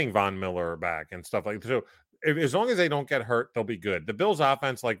be getting Von Miller back and stuff like that. So as long as they don't get hurt, they'll be good. The Bills'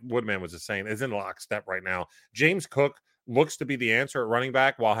 offense, like Woodman was just saying, is in lockstep right now. James Cook looks to be the answer at running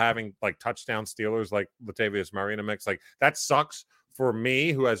back while having like touchdown stealers like Latavius Murray in a mix. Like that sucks for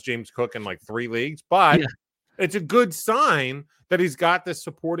me who has James Cook in like 3 leagues, but it's a good sign that he's got this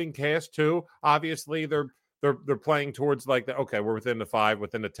supporting cast too. Obviously they're playing towards like we're within the 5,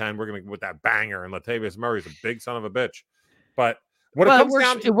 within the 10. We're going to with that banger, and Latavius Murray's a big son of a bitch. But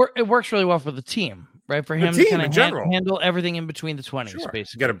it works really well for the team, right? For him to kind of handle everything in between the 20s,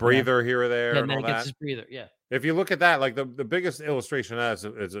 basically. Get a breather here or there. And then he gets his breather, If you look at that, like the biggest illustration of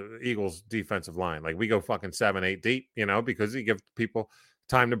that is an Eagles defensive line. Like we go fucking 7-8 deep, because you give people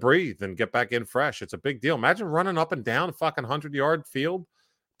time to breathe and get back in fresh. It's a big deal. Imagine running up and down a fucking 100-yard field,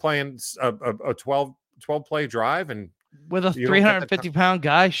 playing a 12 play drive, and with a 350-pound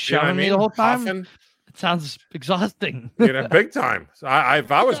guy shoving me the whole time. Huffing. It sounds exhausting. Big time. So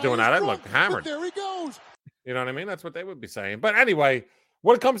if I was doing that, I'd look hammered. But there he goes. You know what I mean? That's what they would be saying. But anyway,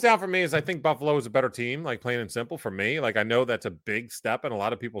 what it comes down for me is I think Buffalo is a better team, like plain and simple for me. Like I know that's a big step in a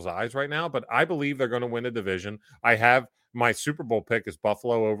lot of people's eyes right now, but I believe they're going to win the division. I have my Super Bowl pick is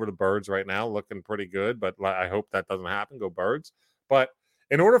Buffalo over the Birds right now, looking pretty good, but I hope that doesn't happen. Go Birds. But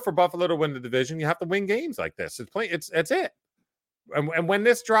in order for Buffalo to win the division, you have to win games like this. It's it. And when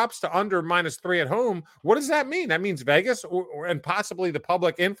this drops to under -3 at home, what does that mean? That means Vegas and possibly the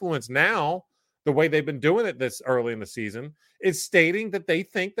public influence now, the way they've been doing it this early in the season, is stating that they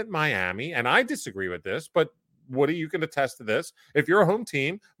think that Miami, and I disagree with this, but Woody, you can attest to this. If you're a home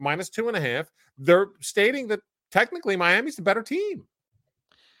team, -2.5, they're stating that technically Miami's the better team.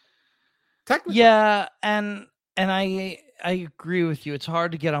 Technically. Yeah, and I agree with you. It's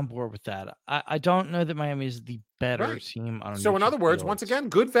hard to get on board with that. I don't know that Miami is the better team. On so in other words, once again,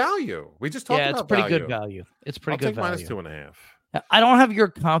 good value. We just talked about it's pretty good value. It's pretty good value. -2.5. I don't have your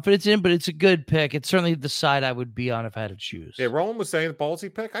confidence in, but it's a good pick. It's certainly the side I would be on if I had to choose. Yeah, Roland was saying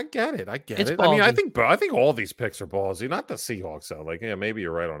ballsy pick. I get it. It's I ballsy. mean, I think all these picks are ballsy. Not the Seahawks though. Like, yeah, maybe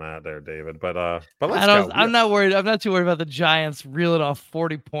you're right on that there, David. But let's go. I'm not worried. I'm not too worried about the Giants reeling off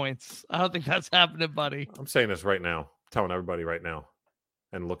 40 points. I don't think that's happening, buddy. I'm saying this right now. Telling everybody right now,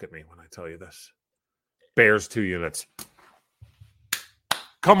 and look at me when I tell you this. Bears 2 units.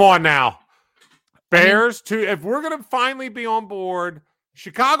 Come on now. Bears 2. If we're going to finally be on board,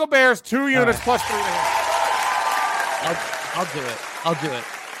 Chicago Bears 2 units plus 3.5.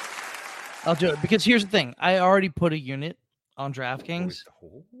 I'll do it because here's the thing. I already put a unit on DraftKings.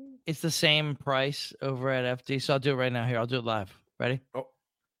 It's the same price over at FD, so I'll do it right now. Here, I'll do it live. Ready? Oh.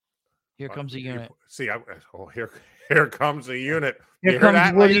 Here comes a unit. See, here comes a unit. Here you heard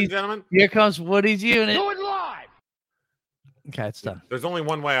that, Woody's, ladies and gentlemen? Here comes Woody's unit. Do it live. Okay, it's done. There's only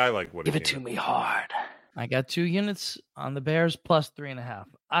one way I like Woody's. Give it to me hard. I got 2 units on the Bears plus 3.5.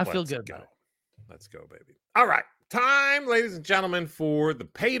 I feel good about it. Let's go, baby. All right. Time, ladies and gentlemen, for the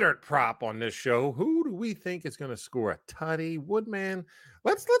pay dirt prop on this show. Who do we think is going to score a tutty? Woodman.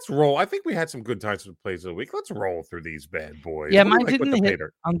 Let's roll. I think we had some good times with plays of the week. Let's roll through these bad boys. Yeah, mine didn't hit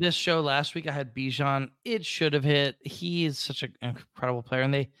on this show last week. I had Bijan. It should have hit. He is such an incredible player,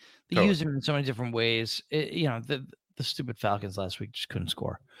 and they use him in so many different ways. The stupid Falcons last week just couldn't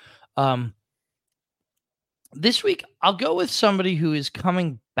score. This week, I'll go with somebody who is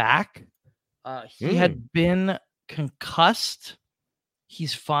coming back. He had been concussed.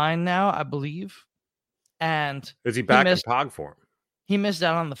 He's fine now, I believe. And is he back in POG form? He missed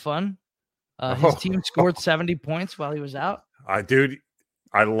out on the fun. His team scored 70 points while he was out. Dude,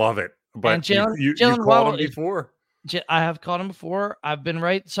 I love it. But you called him before. I have called him before. I've been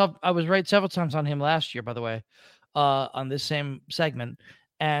right. So I was right several times on him last year, by the way, on this same segment.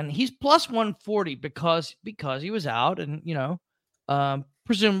 And he's plus 140 because he was out. And,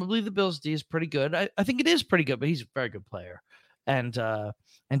 presumably the Bills D is pretty good. I think it is pretty good, but he's a very good player. and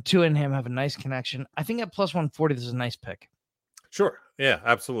Tua and him have a nice connection. I think at plus 140, this is a nice pick. Sure. Yeah,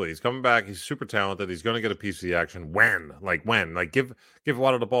 absolutely. He's coming back. He's super talented. He's going to get a piece of the action. When? Like, give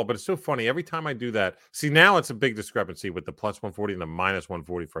Waddle the ball. But it's so funny. Every time I do that, see, now it's a big discrepancy with the plus 140 and the minus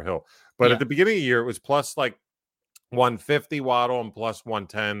 140 for Hill. But at the beginning of the year, it was plus like 150 Waddle and plus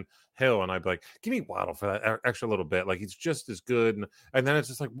 110 Hill. And I'd be like, give me Waddle for that extra little bit. Like, he's just as good. And then it's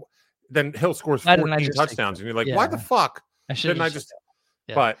just like, then Hill scores 14 touchdowns. And you're like, why the fuck? Didn't I just...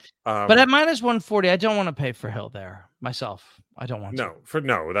 Yeah. But at minus 140, I don't want to pay for Hill there myself. I don't want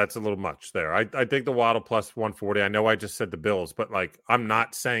to. That's a little much there. I think the Waddle plus 140. I know I just said the Bills, but like I'm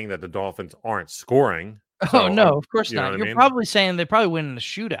not saying that the Dolphins aren't scoring. So of course not. You're probably saying they probably win in a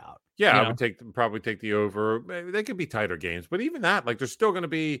shootout. Yeah, I would probably take the over. They could be tighter games, but even that, like, there's still going to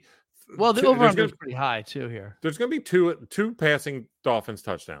be. Well, the over-under is pretty high too here. There's going to be two passing Dolphins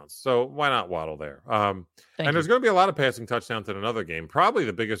touchdowns, so why not Waddle there? There's going to be a lot of passing touchdowns in another game. Probably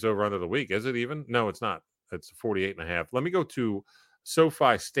the biggest over-under of the week. Is it even? No, it's not. It's 48.5. Let me go to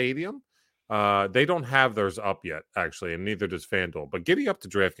SoFi Stadium. They don't have theirs up yet, actually, and neither does FanDuel. But giddy up to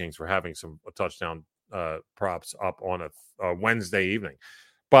DraftKings for having some touchdown props up on a Wednesday evening.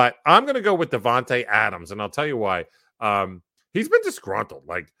 But I'm going to go with Davante Adams, and I'll tell you why. He's been disgruntled,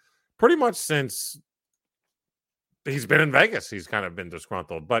 like pretty much since he's been in Vegas. He's kind of been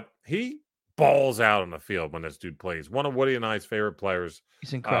disgruntled, but he balls out on the field when this dude plays. One of Woody and I's favorite players.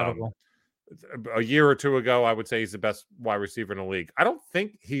 He's incredible. A year or two ago, I would say he's the best wide receiver in the league. I don't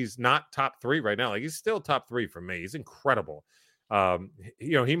think he's not top 3 right now. Like, he's still top 3 for me. He's incredible.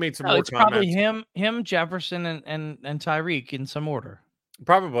 He made some more it's comments. Probably him, Jefferson, and Tyreek in some order.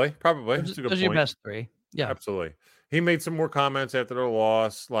 Probably. That's a good point. Those are your best 3. Yeah, absolutely. He made some more comments after their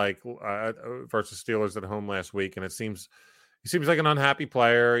loss, like versus Steelers at home last week, and he seems like an unhappy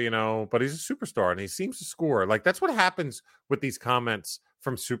player, but he's a superstar and he seems to score. Like, that's what happens with these comments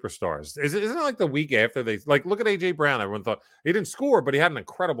from superstars. Isn't it like the week after they look at AJ Brown? Everyone thought he didn't score, but he had an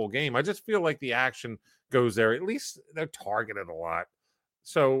incredible game. I just feel like the action goes there. At least they're targeted a lot.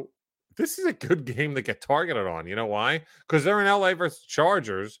 So this is a good game to get targeted on. You know why? Because they're in LA versus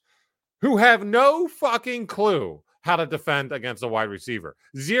Chargers, who have no fucking clue how to defend against a wide receiver.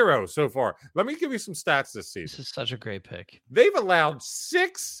 0 so far. Let me give you some stats this season. This is such a great pick. They've allowed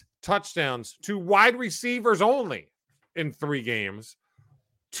 6 touchdowns to wide receivers only in 3 games.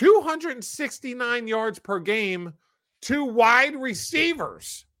 269 yards per game to wide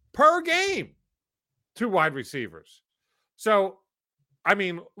receivers per game. 2 wide receivers. So, I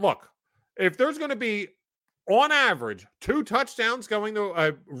mean, look, if there's going to be, on average, 2 touchdowns going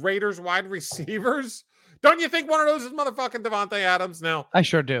to Raiders wide receivers, don't you think one of those is motherfucking Davante Adams? Now, I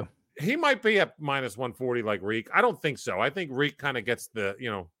sure do. He might be at minus 140 like Reek. I don't think so. I think Reek kind of gets the,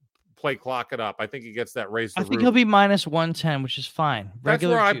 play clock it up. I think he gets that raise. I think he'll be minus 110, which is fine. That's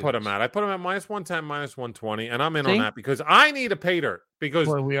where I put him at. I put him at minus 110, minus 120, and I'm in on that because I need a pay dirt because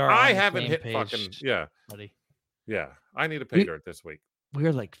I haven't hit fucking buddy. Yeah, I need a pay dirt this week.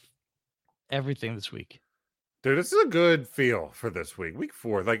 We're like everything this week, dude. This is a good feel for this week. Week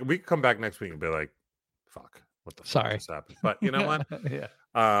 4, like we can come back next week and be like, "Fuck, what the fuck just happened?" But you know what? Yeah.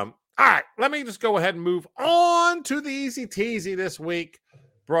 All right, let me just go ahead and move on to the Easy Teasy this week.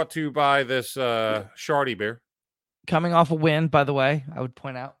 Brought to you by this Shardy beer. Coming off a win, by the way, I would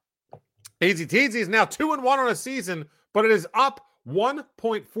point out. Easy Teasy is now 2-1 on a season, but it is up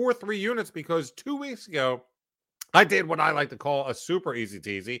 1.43 units because 2 weeks ago, I did what I like to call a super Easy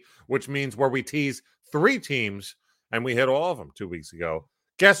Teasy, which means where we tease 3 teams, and we hit all of them 2 weeks ago.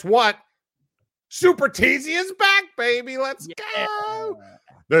 Guess what? Super Teasy is back, baby. Let's go.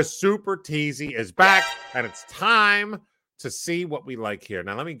 The Super Teasy is back, and it's time to see what we like here.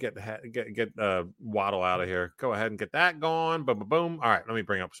 Now, let me get Waddle out of here. Go ahead and get that going. Boom, boom, boom. All right, let me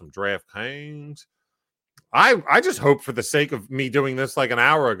bring up some DraftKings. I just hope for the sake of me doing this like an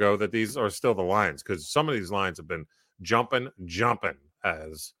hour ago that these are still the lines because some of these lines have been jumping,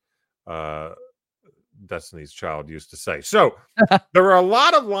 as Destiny's Child used to say. So there are a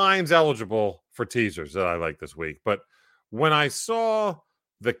lot of lines eligible for teasers that I like this week. But when I saw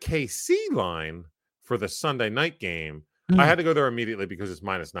the KC line for the Sunday night game, I had to go there immediately because it's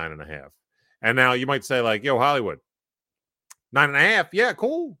minus 9.5. And now you might say, like, yo, Hollywood, 9.5. Yeah,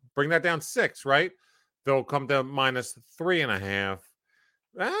 cool. Bring that down 6, right? They'll come to minus 3.5.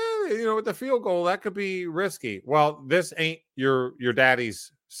 With the field goal, that could be risky. Well, this ain't your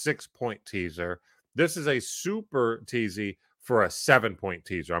daddy's 6-point teaser. This is a super teasy for a 7-point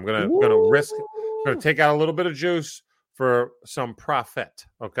teaser. I'm gonna take out a little bit of juice for some profit.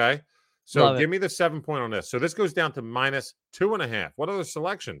 Okay. So give me the 7-point on this. So this goes down to minus 2.5. What other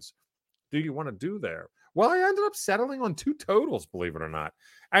selections do you want to do there? Well, I ended up settling on 2 totals, believe it or not.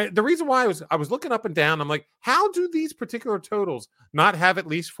 The reason why I was looking up and down, I'm like, how do these particular totals not have at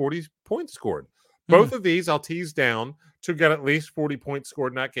least 40 points scored? Both of these I'll tease down to get at least 40 points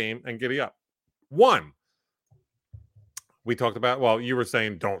scored in that game and giddy up. One, we talked about, well, you were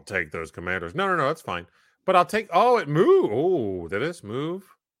saying don't take those Commanders. No, that's fine. But I'll take, it moved. Oh, did this move?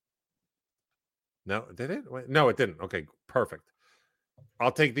 No, did it? Wait, no, it didn't. Okay, perfect.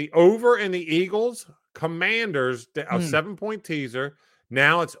 I'll take the over in the Eagles, Commanders, a 7-point teaser.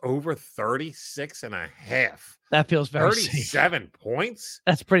 Now it's over 36.5. That feels very safe. 37 points?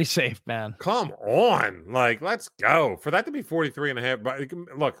 That's pretty safe, man. Come on. Like, let's go. For that to be 43.5. But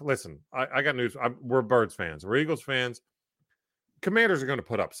look, listen, I got news. We're Birds fans. We're Eagles fans. Commanders are going to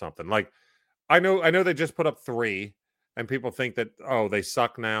put up something. Like, I know they just put up 3, and people think that, they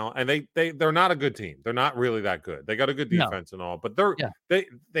suck now. And they're not a good team. They're not really that good. They got a good defense and all, but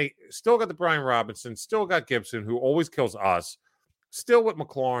they still got the Brian Robinson, still got Gibson, who always kills us, still with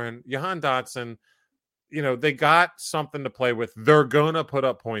McLaurin, Jahan Dotson. They got something to play with. They're going to put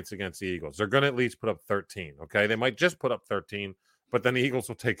up points against the Eagles. They're going to at least put up 13, okay? They might just put up 13, but then the Eagles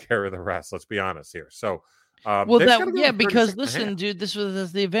will take care of the rest. Let's be honest here. So, because listen, dude, this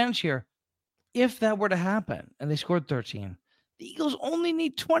was the advantage here. If that were to happen and they scored 13, the Eagles only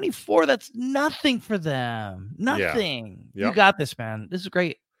need 24. That's nothing for them. Nothing. Yeah. Yep. You got this, man. This is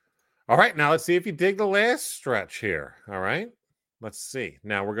great. All right, now let's see if you dig the last stretch here. All right, let's see.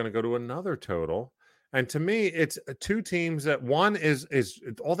 Now we're going to go to another total. And to me, it's 2 teams that one is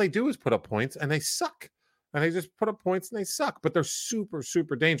all they do is put up points and they suck. And they just put up points and they suck, but they're super,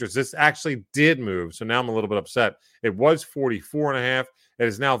 super dangerous. This actually did move. So now I'm a little bit upset. It was 44.5. It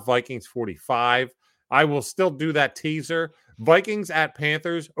is now Vikings 45. I will still do that teaser. Vikings at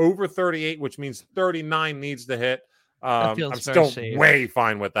Panthers over 38, which means 39 needs to hit. I'm still safe. Way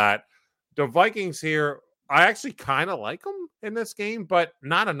fine with that. The Vikings here, I actually kind of like them in this game, but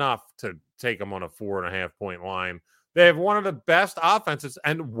not enough to take them on a 4.5-point line. They have one of the best offenses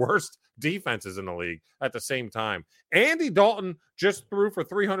and worst defenses in the league at the same time. Andy Dalton just threw for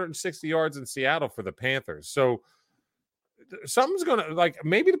 360 yards in Seattle for the Panthers. So something's going to,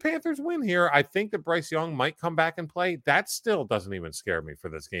 maybe the Panthers win here. I think that Bryce Young might come back and play. That still doesn't even scare me for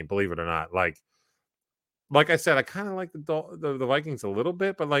this game, believe it or not. Like I said, I kind of like the Vikings a little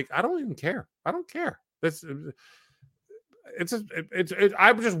bit, but I don't even care. I don't care. I'm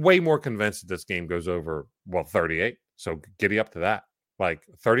just way more convinced that this game goes over 38. So giddy up to that.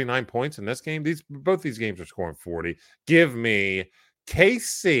 39 points in this game. Both these games are scoring 40. Give me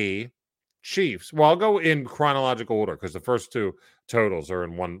KC Chiefs. Well, I'll go in chronological order because the first 2 totals are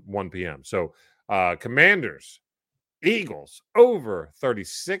in 1 p.m. So Commanders, Eagles over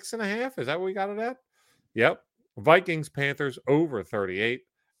 36.5. Is that what we got it at? Yep. Vikings, Panthers over 38,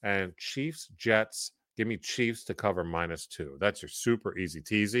 and Chiefs, Jets. Give me Chiefs to cover -2. That's your super easy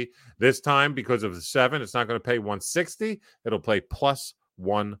teasy. This time, because of the 7, it's not going to pay 160. It'll play plus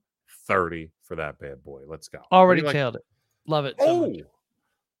 130 for that bad boy. Let's go. Already tailed it. Love it. So much.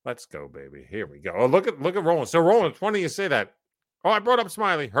 Let's go, baby. Here we go. Oh, look at Roland. So Roland, it's funny you say that. I brought up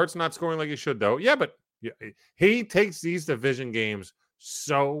Smiley. Hurts not scoring like he should, though. Yeah, but he takes these division games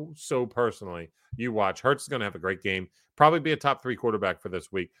so personally. You watch. Hurts is going to have a great game. Probably be a top 3 quarterback for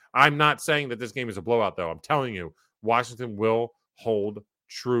this week. I'm not saying that this game is a blowout, though. I'm telling you, Washington will hold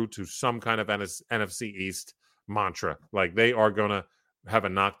true to some kind of NFC East mantra. They are going to have a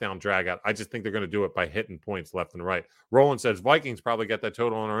knockdown drag out. I just think they're going to do it by hitting points left and right. Roland says Vikings probably get that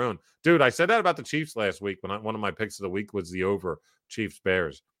total on their own. Dude, I said that about the Chiefs last week when one of my picks of the week was the over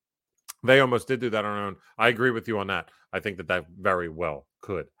Chiefs-Bears. They almost did do that on their own. I agree with you on that. I think that very well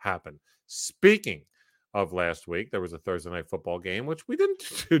could happen. Speaking of last week, there was a Thursday night football game, which we didn't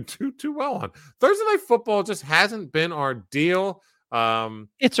do too well on. Thursday night football just hasn't been our deal.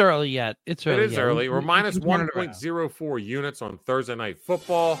 It's early yet. It is early. We're minus 1.04 units on Thursday night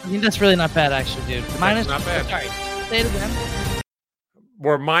football. I mean, that's really not bad, actually, dude. Minus, not bad. Sorry, say it again.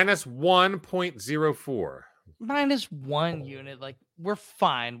 We're minus 1.04. Minus 1 unit. We're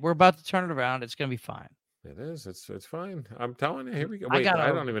fine. We're about to turn it around. It's going to be fine. It is. It's fine. I'm telling you. Here we go. Wait,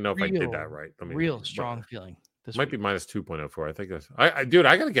 I don't even know if I did that right. Strong feeling. This might be minus 2.04. I think that's. Dude,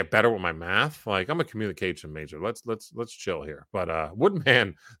 I got to get better with my math. I'm a communication major. Let's chill here. But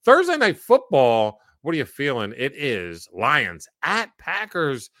Woodman, Thursday night football. What are you feeling? It is Lions at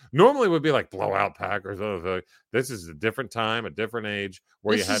Packers. Normally would be blowout Packers. This is a different time, a different age.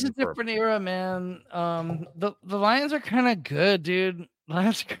 This is a different era, man. The Lions are kind of good, dude.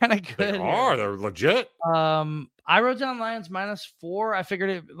 Lions are kind of good. They're legit. I I wrote down Lions -4. I figured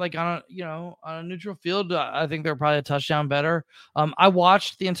it like on a neutral field. I think they're probably a touchdown better. I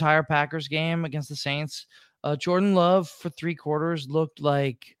watched the entire Packers game against the Saints. Jordan Love for 3 quarters looked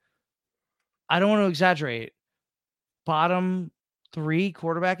like, I don't want to exaggerate, bottom 3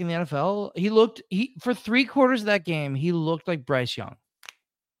 quarterback in the NFL. He for 3 quarters of that game, he looked like Bryce Young.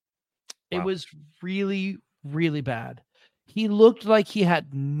 It Wow. was really, really bad. He looked like he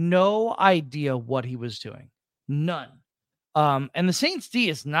had no idea what he was doing. None. And the Saints D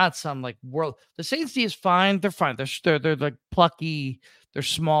is not some like world. The Saints D is fine. They're fine. They're like plucky. They're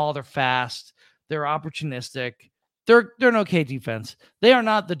small. They're fast. They're opportunistic. They're an okay defense. They are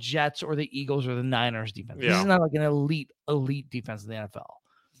not the Jets or the Eagles or the Niners defense. This is not like an elite defense in the NFL.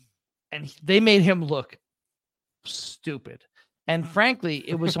 And they made him look stupid. And frankly,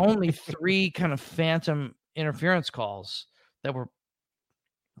 it was only 3 kind of phantom interference calls that were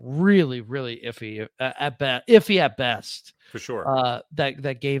really, really iffy at best. For sure.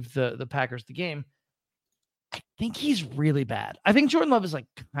 That gave the Packers the game. I think he's really bad. I think Jordan Love is like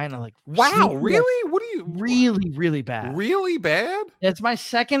kind of like, wow, really? What do you really, really bad? Really bad? It's my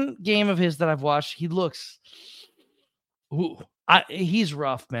second game of his that I've watched. He looks, he's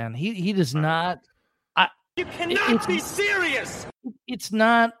rough, man. He does not. You cannot be serious. It's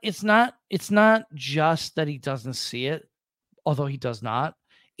not just that he doesn't see it, although he does not.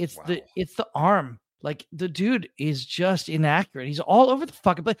 It's the arm. Like the dude is just inaccurate. He's all over the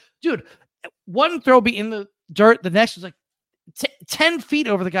fucking place. Dude, one throw be in the dirt, the next was like 10 feet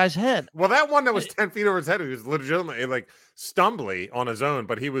over the guy's head. Well, that one that was 10 feet over his head, he was legitimately like stumbly on his own,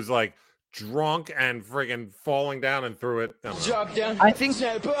 but he was like drunk and friggin' falling down and threw it. Drop down. I think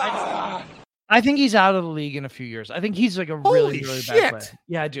he's out of the league in a few years. I think he's like a really, really bad player.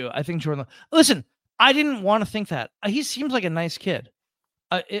 Yeah, I do. I think Jordan. Listen, I didn't want to think that. He seems like a nice kid.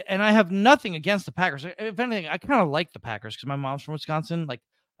 And I have nothing against the Packers. If anything, I kind of like the Packers because my mom's from Wisconsin. Like,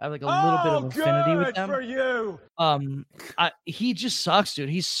 I have like a little bit of affinity with them. For you. He just sucks, dude.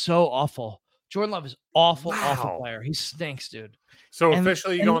 He's so awful. Jordan Love is awful player. He stinks, dude. So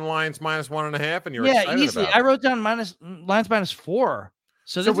officially, you going Lions -1.5, and you're excited easily. about it. I wrote down Lions -4.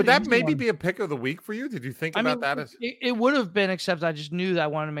 So would that maybe be a pick of the week for you? Did you think about that? It would have been, except I just knew that I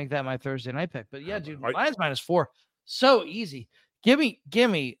wanted to make that my Thursday night pick. But yeah, dude, Lions -4, so easy. Give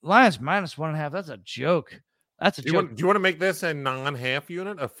me Lions -1.5. That's a joke. That's a joke. Do you want to make this a non-half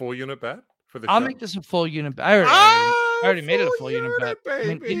unit, a full unit bet for the? I'll show? make this a full unit. I already made it a full unit bet. I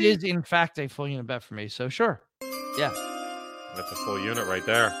mean, it is in fact a full unit bet for me. So sure, yeah, that's a full unit right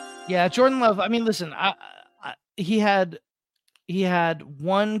there. Yeah, Jordan Love. I mean, listen, he had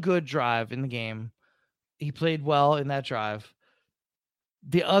one good drive in the game. He played well in that drive.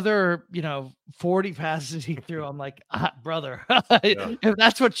 The other, 40 passes he threw, I'm like, brother, if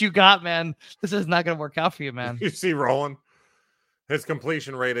that's what you got, man, this is not going to work out for you, man. You see Roland? His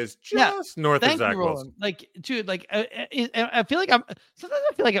completion rate is just north of Zach Wilson. Like, dude, like, I feel like am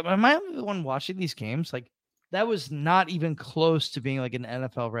I the one watching these games? Like, that was not even close to being like an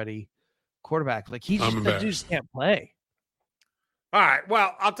NFL ready quarterback. Like, that dude just can't play. All right.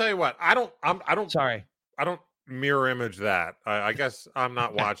 Well, I'll tell you what. I don't mirror image that. I guess I'm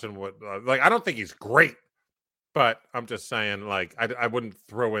not watching what I don't think he's great, but I'm just saying like I wouldn't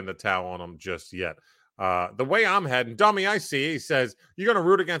throw in the towel on him just yet. The way I'm heading, dummy, I see. He says you're going to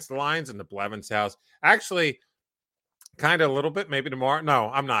root against the Lions in the Blevins house. Actually, kind of a little bit, maybe tomorrow. No,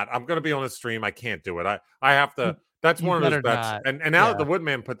 I'm not. I'm going to be on the stream. I can't do it. I have to. That's one of those bets. Not. And now that the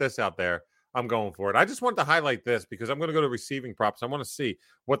Woodman put this out there, I'm going for it. I just wanted to highlight this because I'm going to go to receiving props. I want to see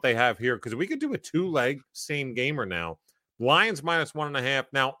what they have here because we could do a 2-leg same gamer now. Lions -1.5.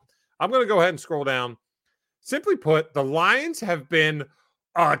 Now, I'm going to go ahead and scroll down. Simply put, the Lions have been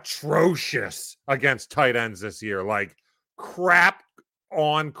atrocious against tight ends this year. Like crap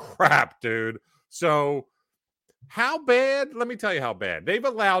on crap, dude. So how bad? Let me tell you how bad. They've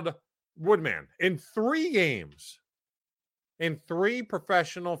allowed Woodman in 3 games. In 3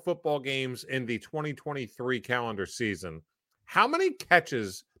 professional football games in the 2023 calendar season, how many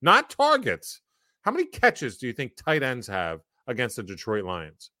catches, not targets, how many catches do you think tight ends have against the Detroit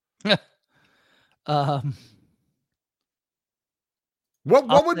Lions?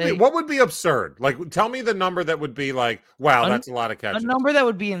 What would be absurd? Like, tell me the number that would be like, wow, that's a lot of catches. A number that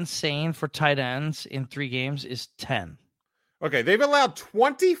would be insane for tight ends in 3 games is 10. Okay, they've allowed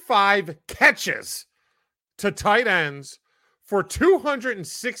 25 catches to tight ends for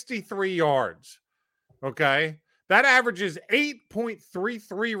 263 yards. Okay. That averages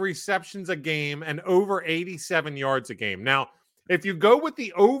 8.33 receptions a game and over 87 yards a game. Now, if you go with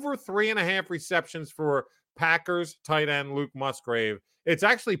the over 3.5 receptions for Packers tight end Luke Musgrave, it's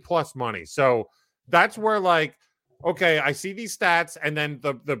actually plus money. So that's where like okay, I see these stats, and then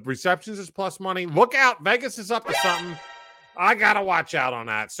the receptions is plus money. Look out, Vegas is up to something. I gotta watch out on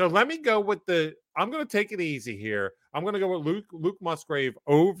that. So let me go with I'm gonna take it easy here. I'm gonna go with Luke Musgrave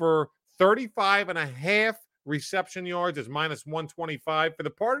over 35.5 reception yards is minus 125. For the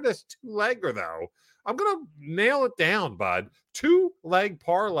part of this 2-legger, though, I'm gonna nail it down, bud. 2-leg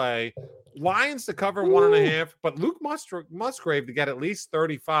parlay. Lions to cover 1.5, but Luke Musgrave to get at least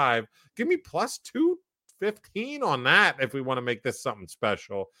 35. Give me plus 215 on that if we want to make this something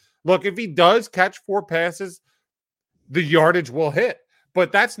special. Look, if he does catch 4 passes, the yardage will hit,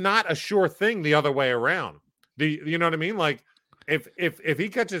 but that's not a sure thing the other way around. You know what I mean? Like if he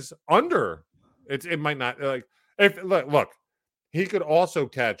catches under, it might not. Like look, he could also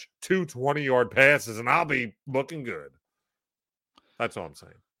catch 2 20-yard passes, and I'll be looking good. That's all I'm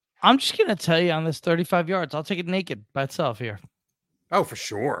saying. I'm just gonna tell you on this 35 yards, I'll take it naked by itself here. Oh, for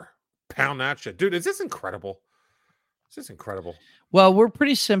sure. Pound that shit, dude. Is this incredible? This is incredible. Well, we're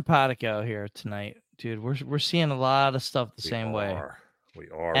pretty simpatico here tonight, dude. We're seeing a lot of stuff the same way. We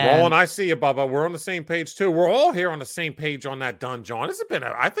are. And Roland, I see you, Bubba. We're on the same page, too. We're all here on the same page on that Don John.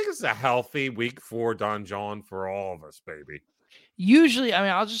 I think this is a healthy week 4 Don John for all of us, baby. Usually, I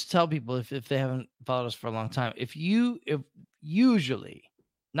mean, I'll just tell people if they haven't followed us for a long time, if usually,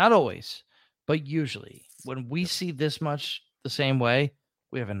 not always, but usually, when we see this much the same way,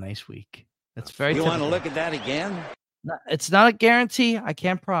 we have a nice week. That's very You want to typical. look at that again? No, it's not a guarantee. I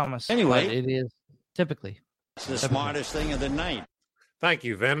can't promise. Anyway. but it is typically. It's the smartest thing of the night. Thank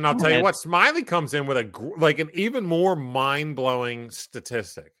you, Vin. And I'll tell you what, Smiley comes in with an even more mind-blowing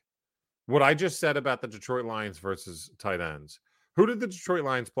statistic. What I just said about the Detroit Lions versus tight ends. Who did the Detroit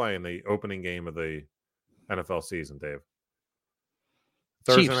Lions play in the opening game of the NFL season, Dave?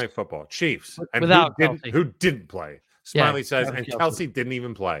 Thursday Chiefs. Night Football. Chiefs. And Without who didn't play? Smiley says, and Kelsey. Kelsey didn't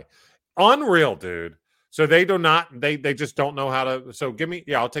even play. Unreal, dude. So they just don't know how to. So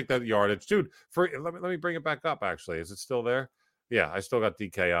I'll take that yardage, dude. Let me bring it back up. Actually, is it still there? Yeah, I still got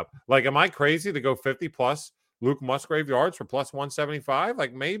DK up. Like, am I crazy to go 50 plus Luke Musgrave yards for plus 175?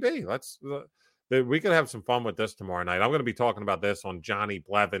 Like, maybe we could have some fun with this tomorrow night. I'm going to be talking about this on Johnny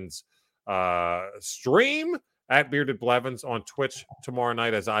Blevins' stream at Bearded Blevins on Twitch tomorrow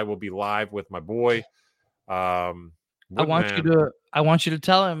night, as I will be live with my boy. I want you to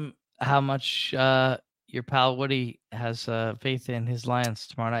tell him how much your pal Woody has faith in his Lions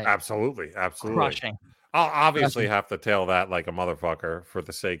tomorrow night. Absolutely. Crushing. I'll obviously have to tail that like a motherfucker for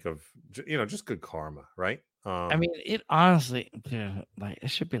the sake of, just good karma, right? I mean, it honestly, dude, like it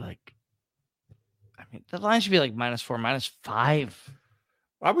should be like, the line should be like -4, -5.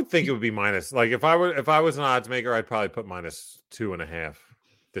 I would think it would be minus. Like if I was an odds maker, I'd probably put -2.5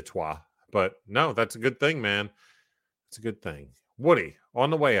 de trois. But no, that's a good thing, man. It's a good thing. Woody, on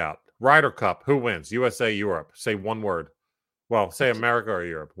the way out, Ryder Cup, who wins? USA, Europe. Say one word. Well, say America or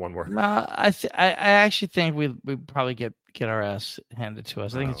Europe. One word. I actually think we probably get our ass handed to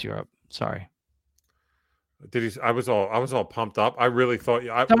us. I think it's Europe. Sorry. I was all pumped up. I really thought.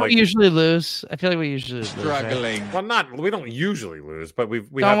 Don't we usually lose? I feel like we usually lose. Struggling. Right? Well, we don't usually lose, but we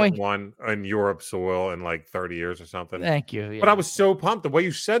haven't won in Europe soil in like 30 years or something. Thank you. Yeah. But I was so pumped. The way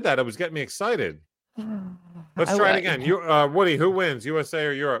you said that, it was getting me excited. Let's try it again. Woody, who wins, USA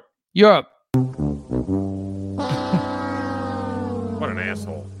or Europe? Europe. What an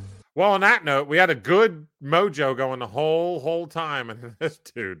asshole. Well, on that note, we had a good mojo going the whole time, and this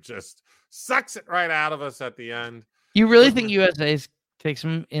dude just sucks it right out of us at the end. You really think USA takes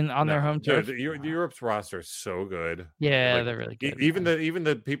them in on their home turf? Dude, Europe's roster is so good. Yeah, they're really good. Even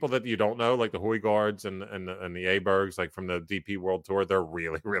the people that you don't know, like the Højgaards and the Abergs, like from the DP World Tour, they're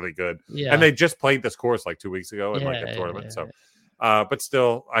really, really good. Yeah. And they just played this course like 2 weeks ago in like a tournament. Yeah. So, but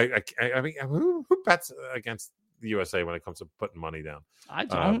still, I mean, who bets against the USA when it comes to putting money down? I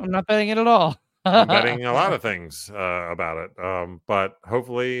don't. I'm not betting it at all. I'm betting a lot of things about it. But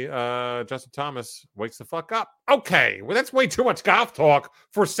hopefully Justin Thomas wakes the fuck up. Okay. Well, that's way too much golf talk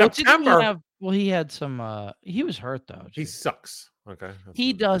for September. He had some he was hurt though. He sucks. Okay.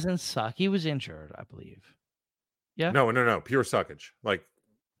 He doesn't suck. He was injured, I believe. Yeah. No. Pure suckage. Like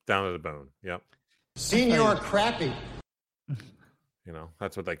down to the bone. Yep. Senior crappy.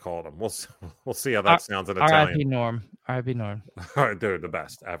 That's what they called him. We'll see how that sounds in Italian. R.I.P. Norm. All right, dude, the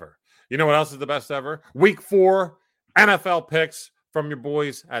best ever. You know what else is the best ever? Week 4 NFL picks from your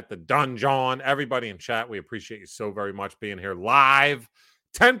boys at the Dungeon. Everybody in chat, we appreciate you so very much being here live,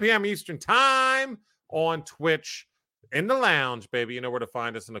 10 p.m. Eastern time on Twitch in the lounge, baby. You know where to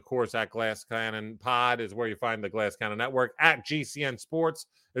find us. And of course, at Glass Cannon Pod is where you find the Glass Cannon Network. At GCN Sports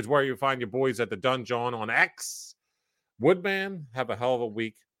is where you find your boys at the Dungeon on X. Woodman, have a hell of a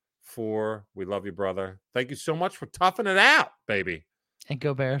week. We love you, brother. Thank you so much for toughing it out, baby. And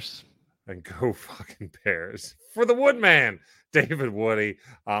go Bears. And go fucking Bears. For the Woodman, David Woody,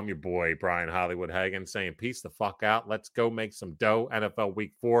 I'm your boy, Brian Hollywood Hagan, saying peace the fuck out. Let's go make some dough. NFL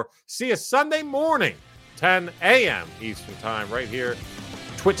Week 4. See you Sunday morning, 10 a.m. Eastern Time, right here,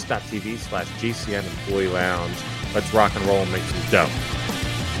 twitch.tv/GCN Employee Lounge. Let's rock and roll and make some dough.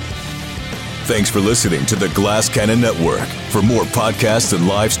 Thanks for listening to the Glass Cannon Network. For more podcasts and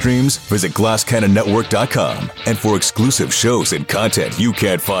live streams, visit glasscannonnetwork.com. And for exclusive shows and content you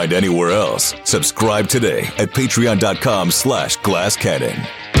can't find anywhere else, subscribe today at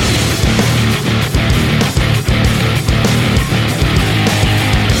patreon.com/glasscannon.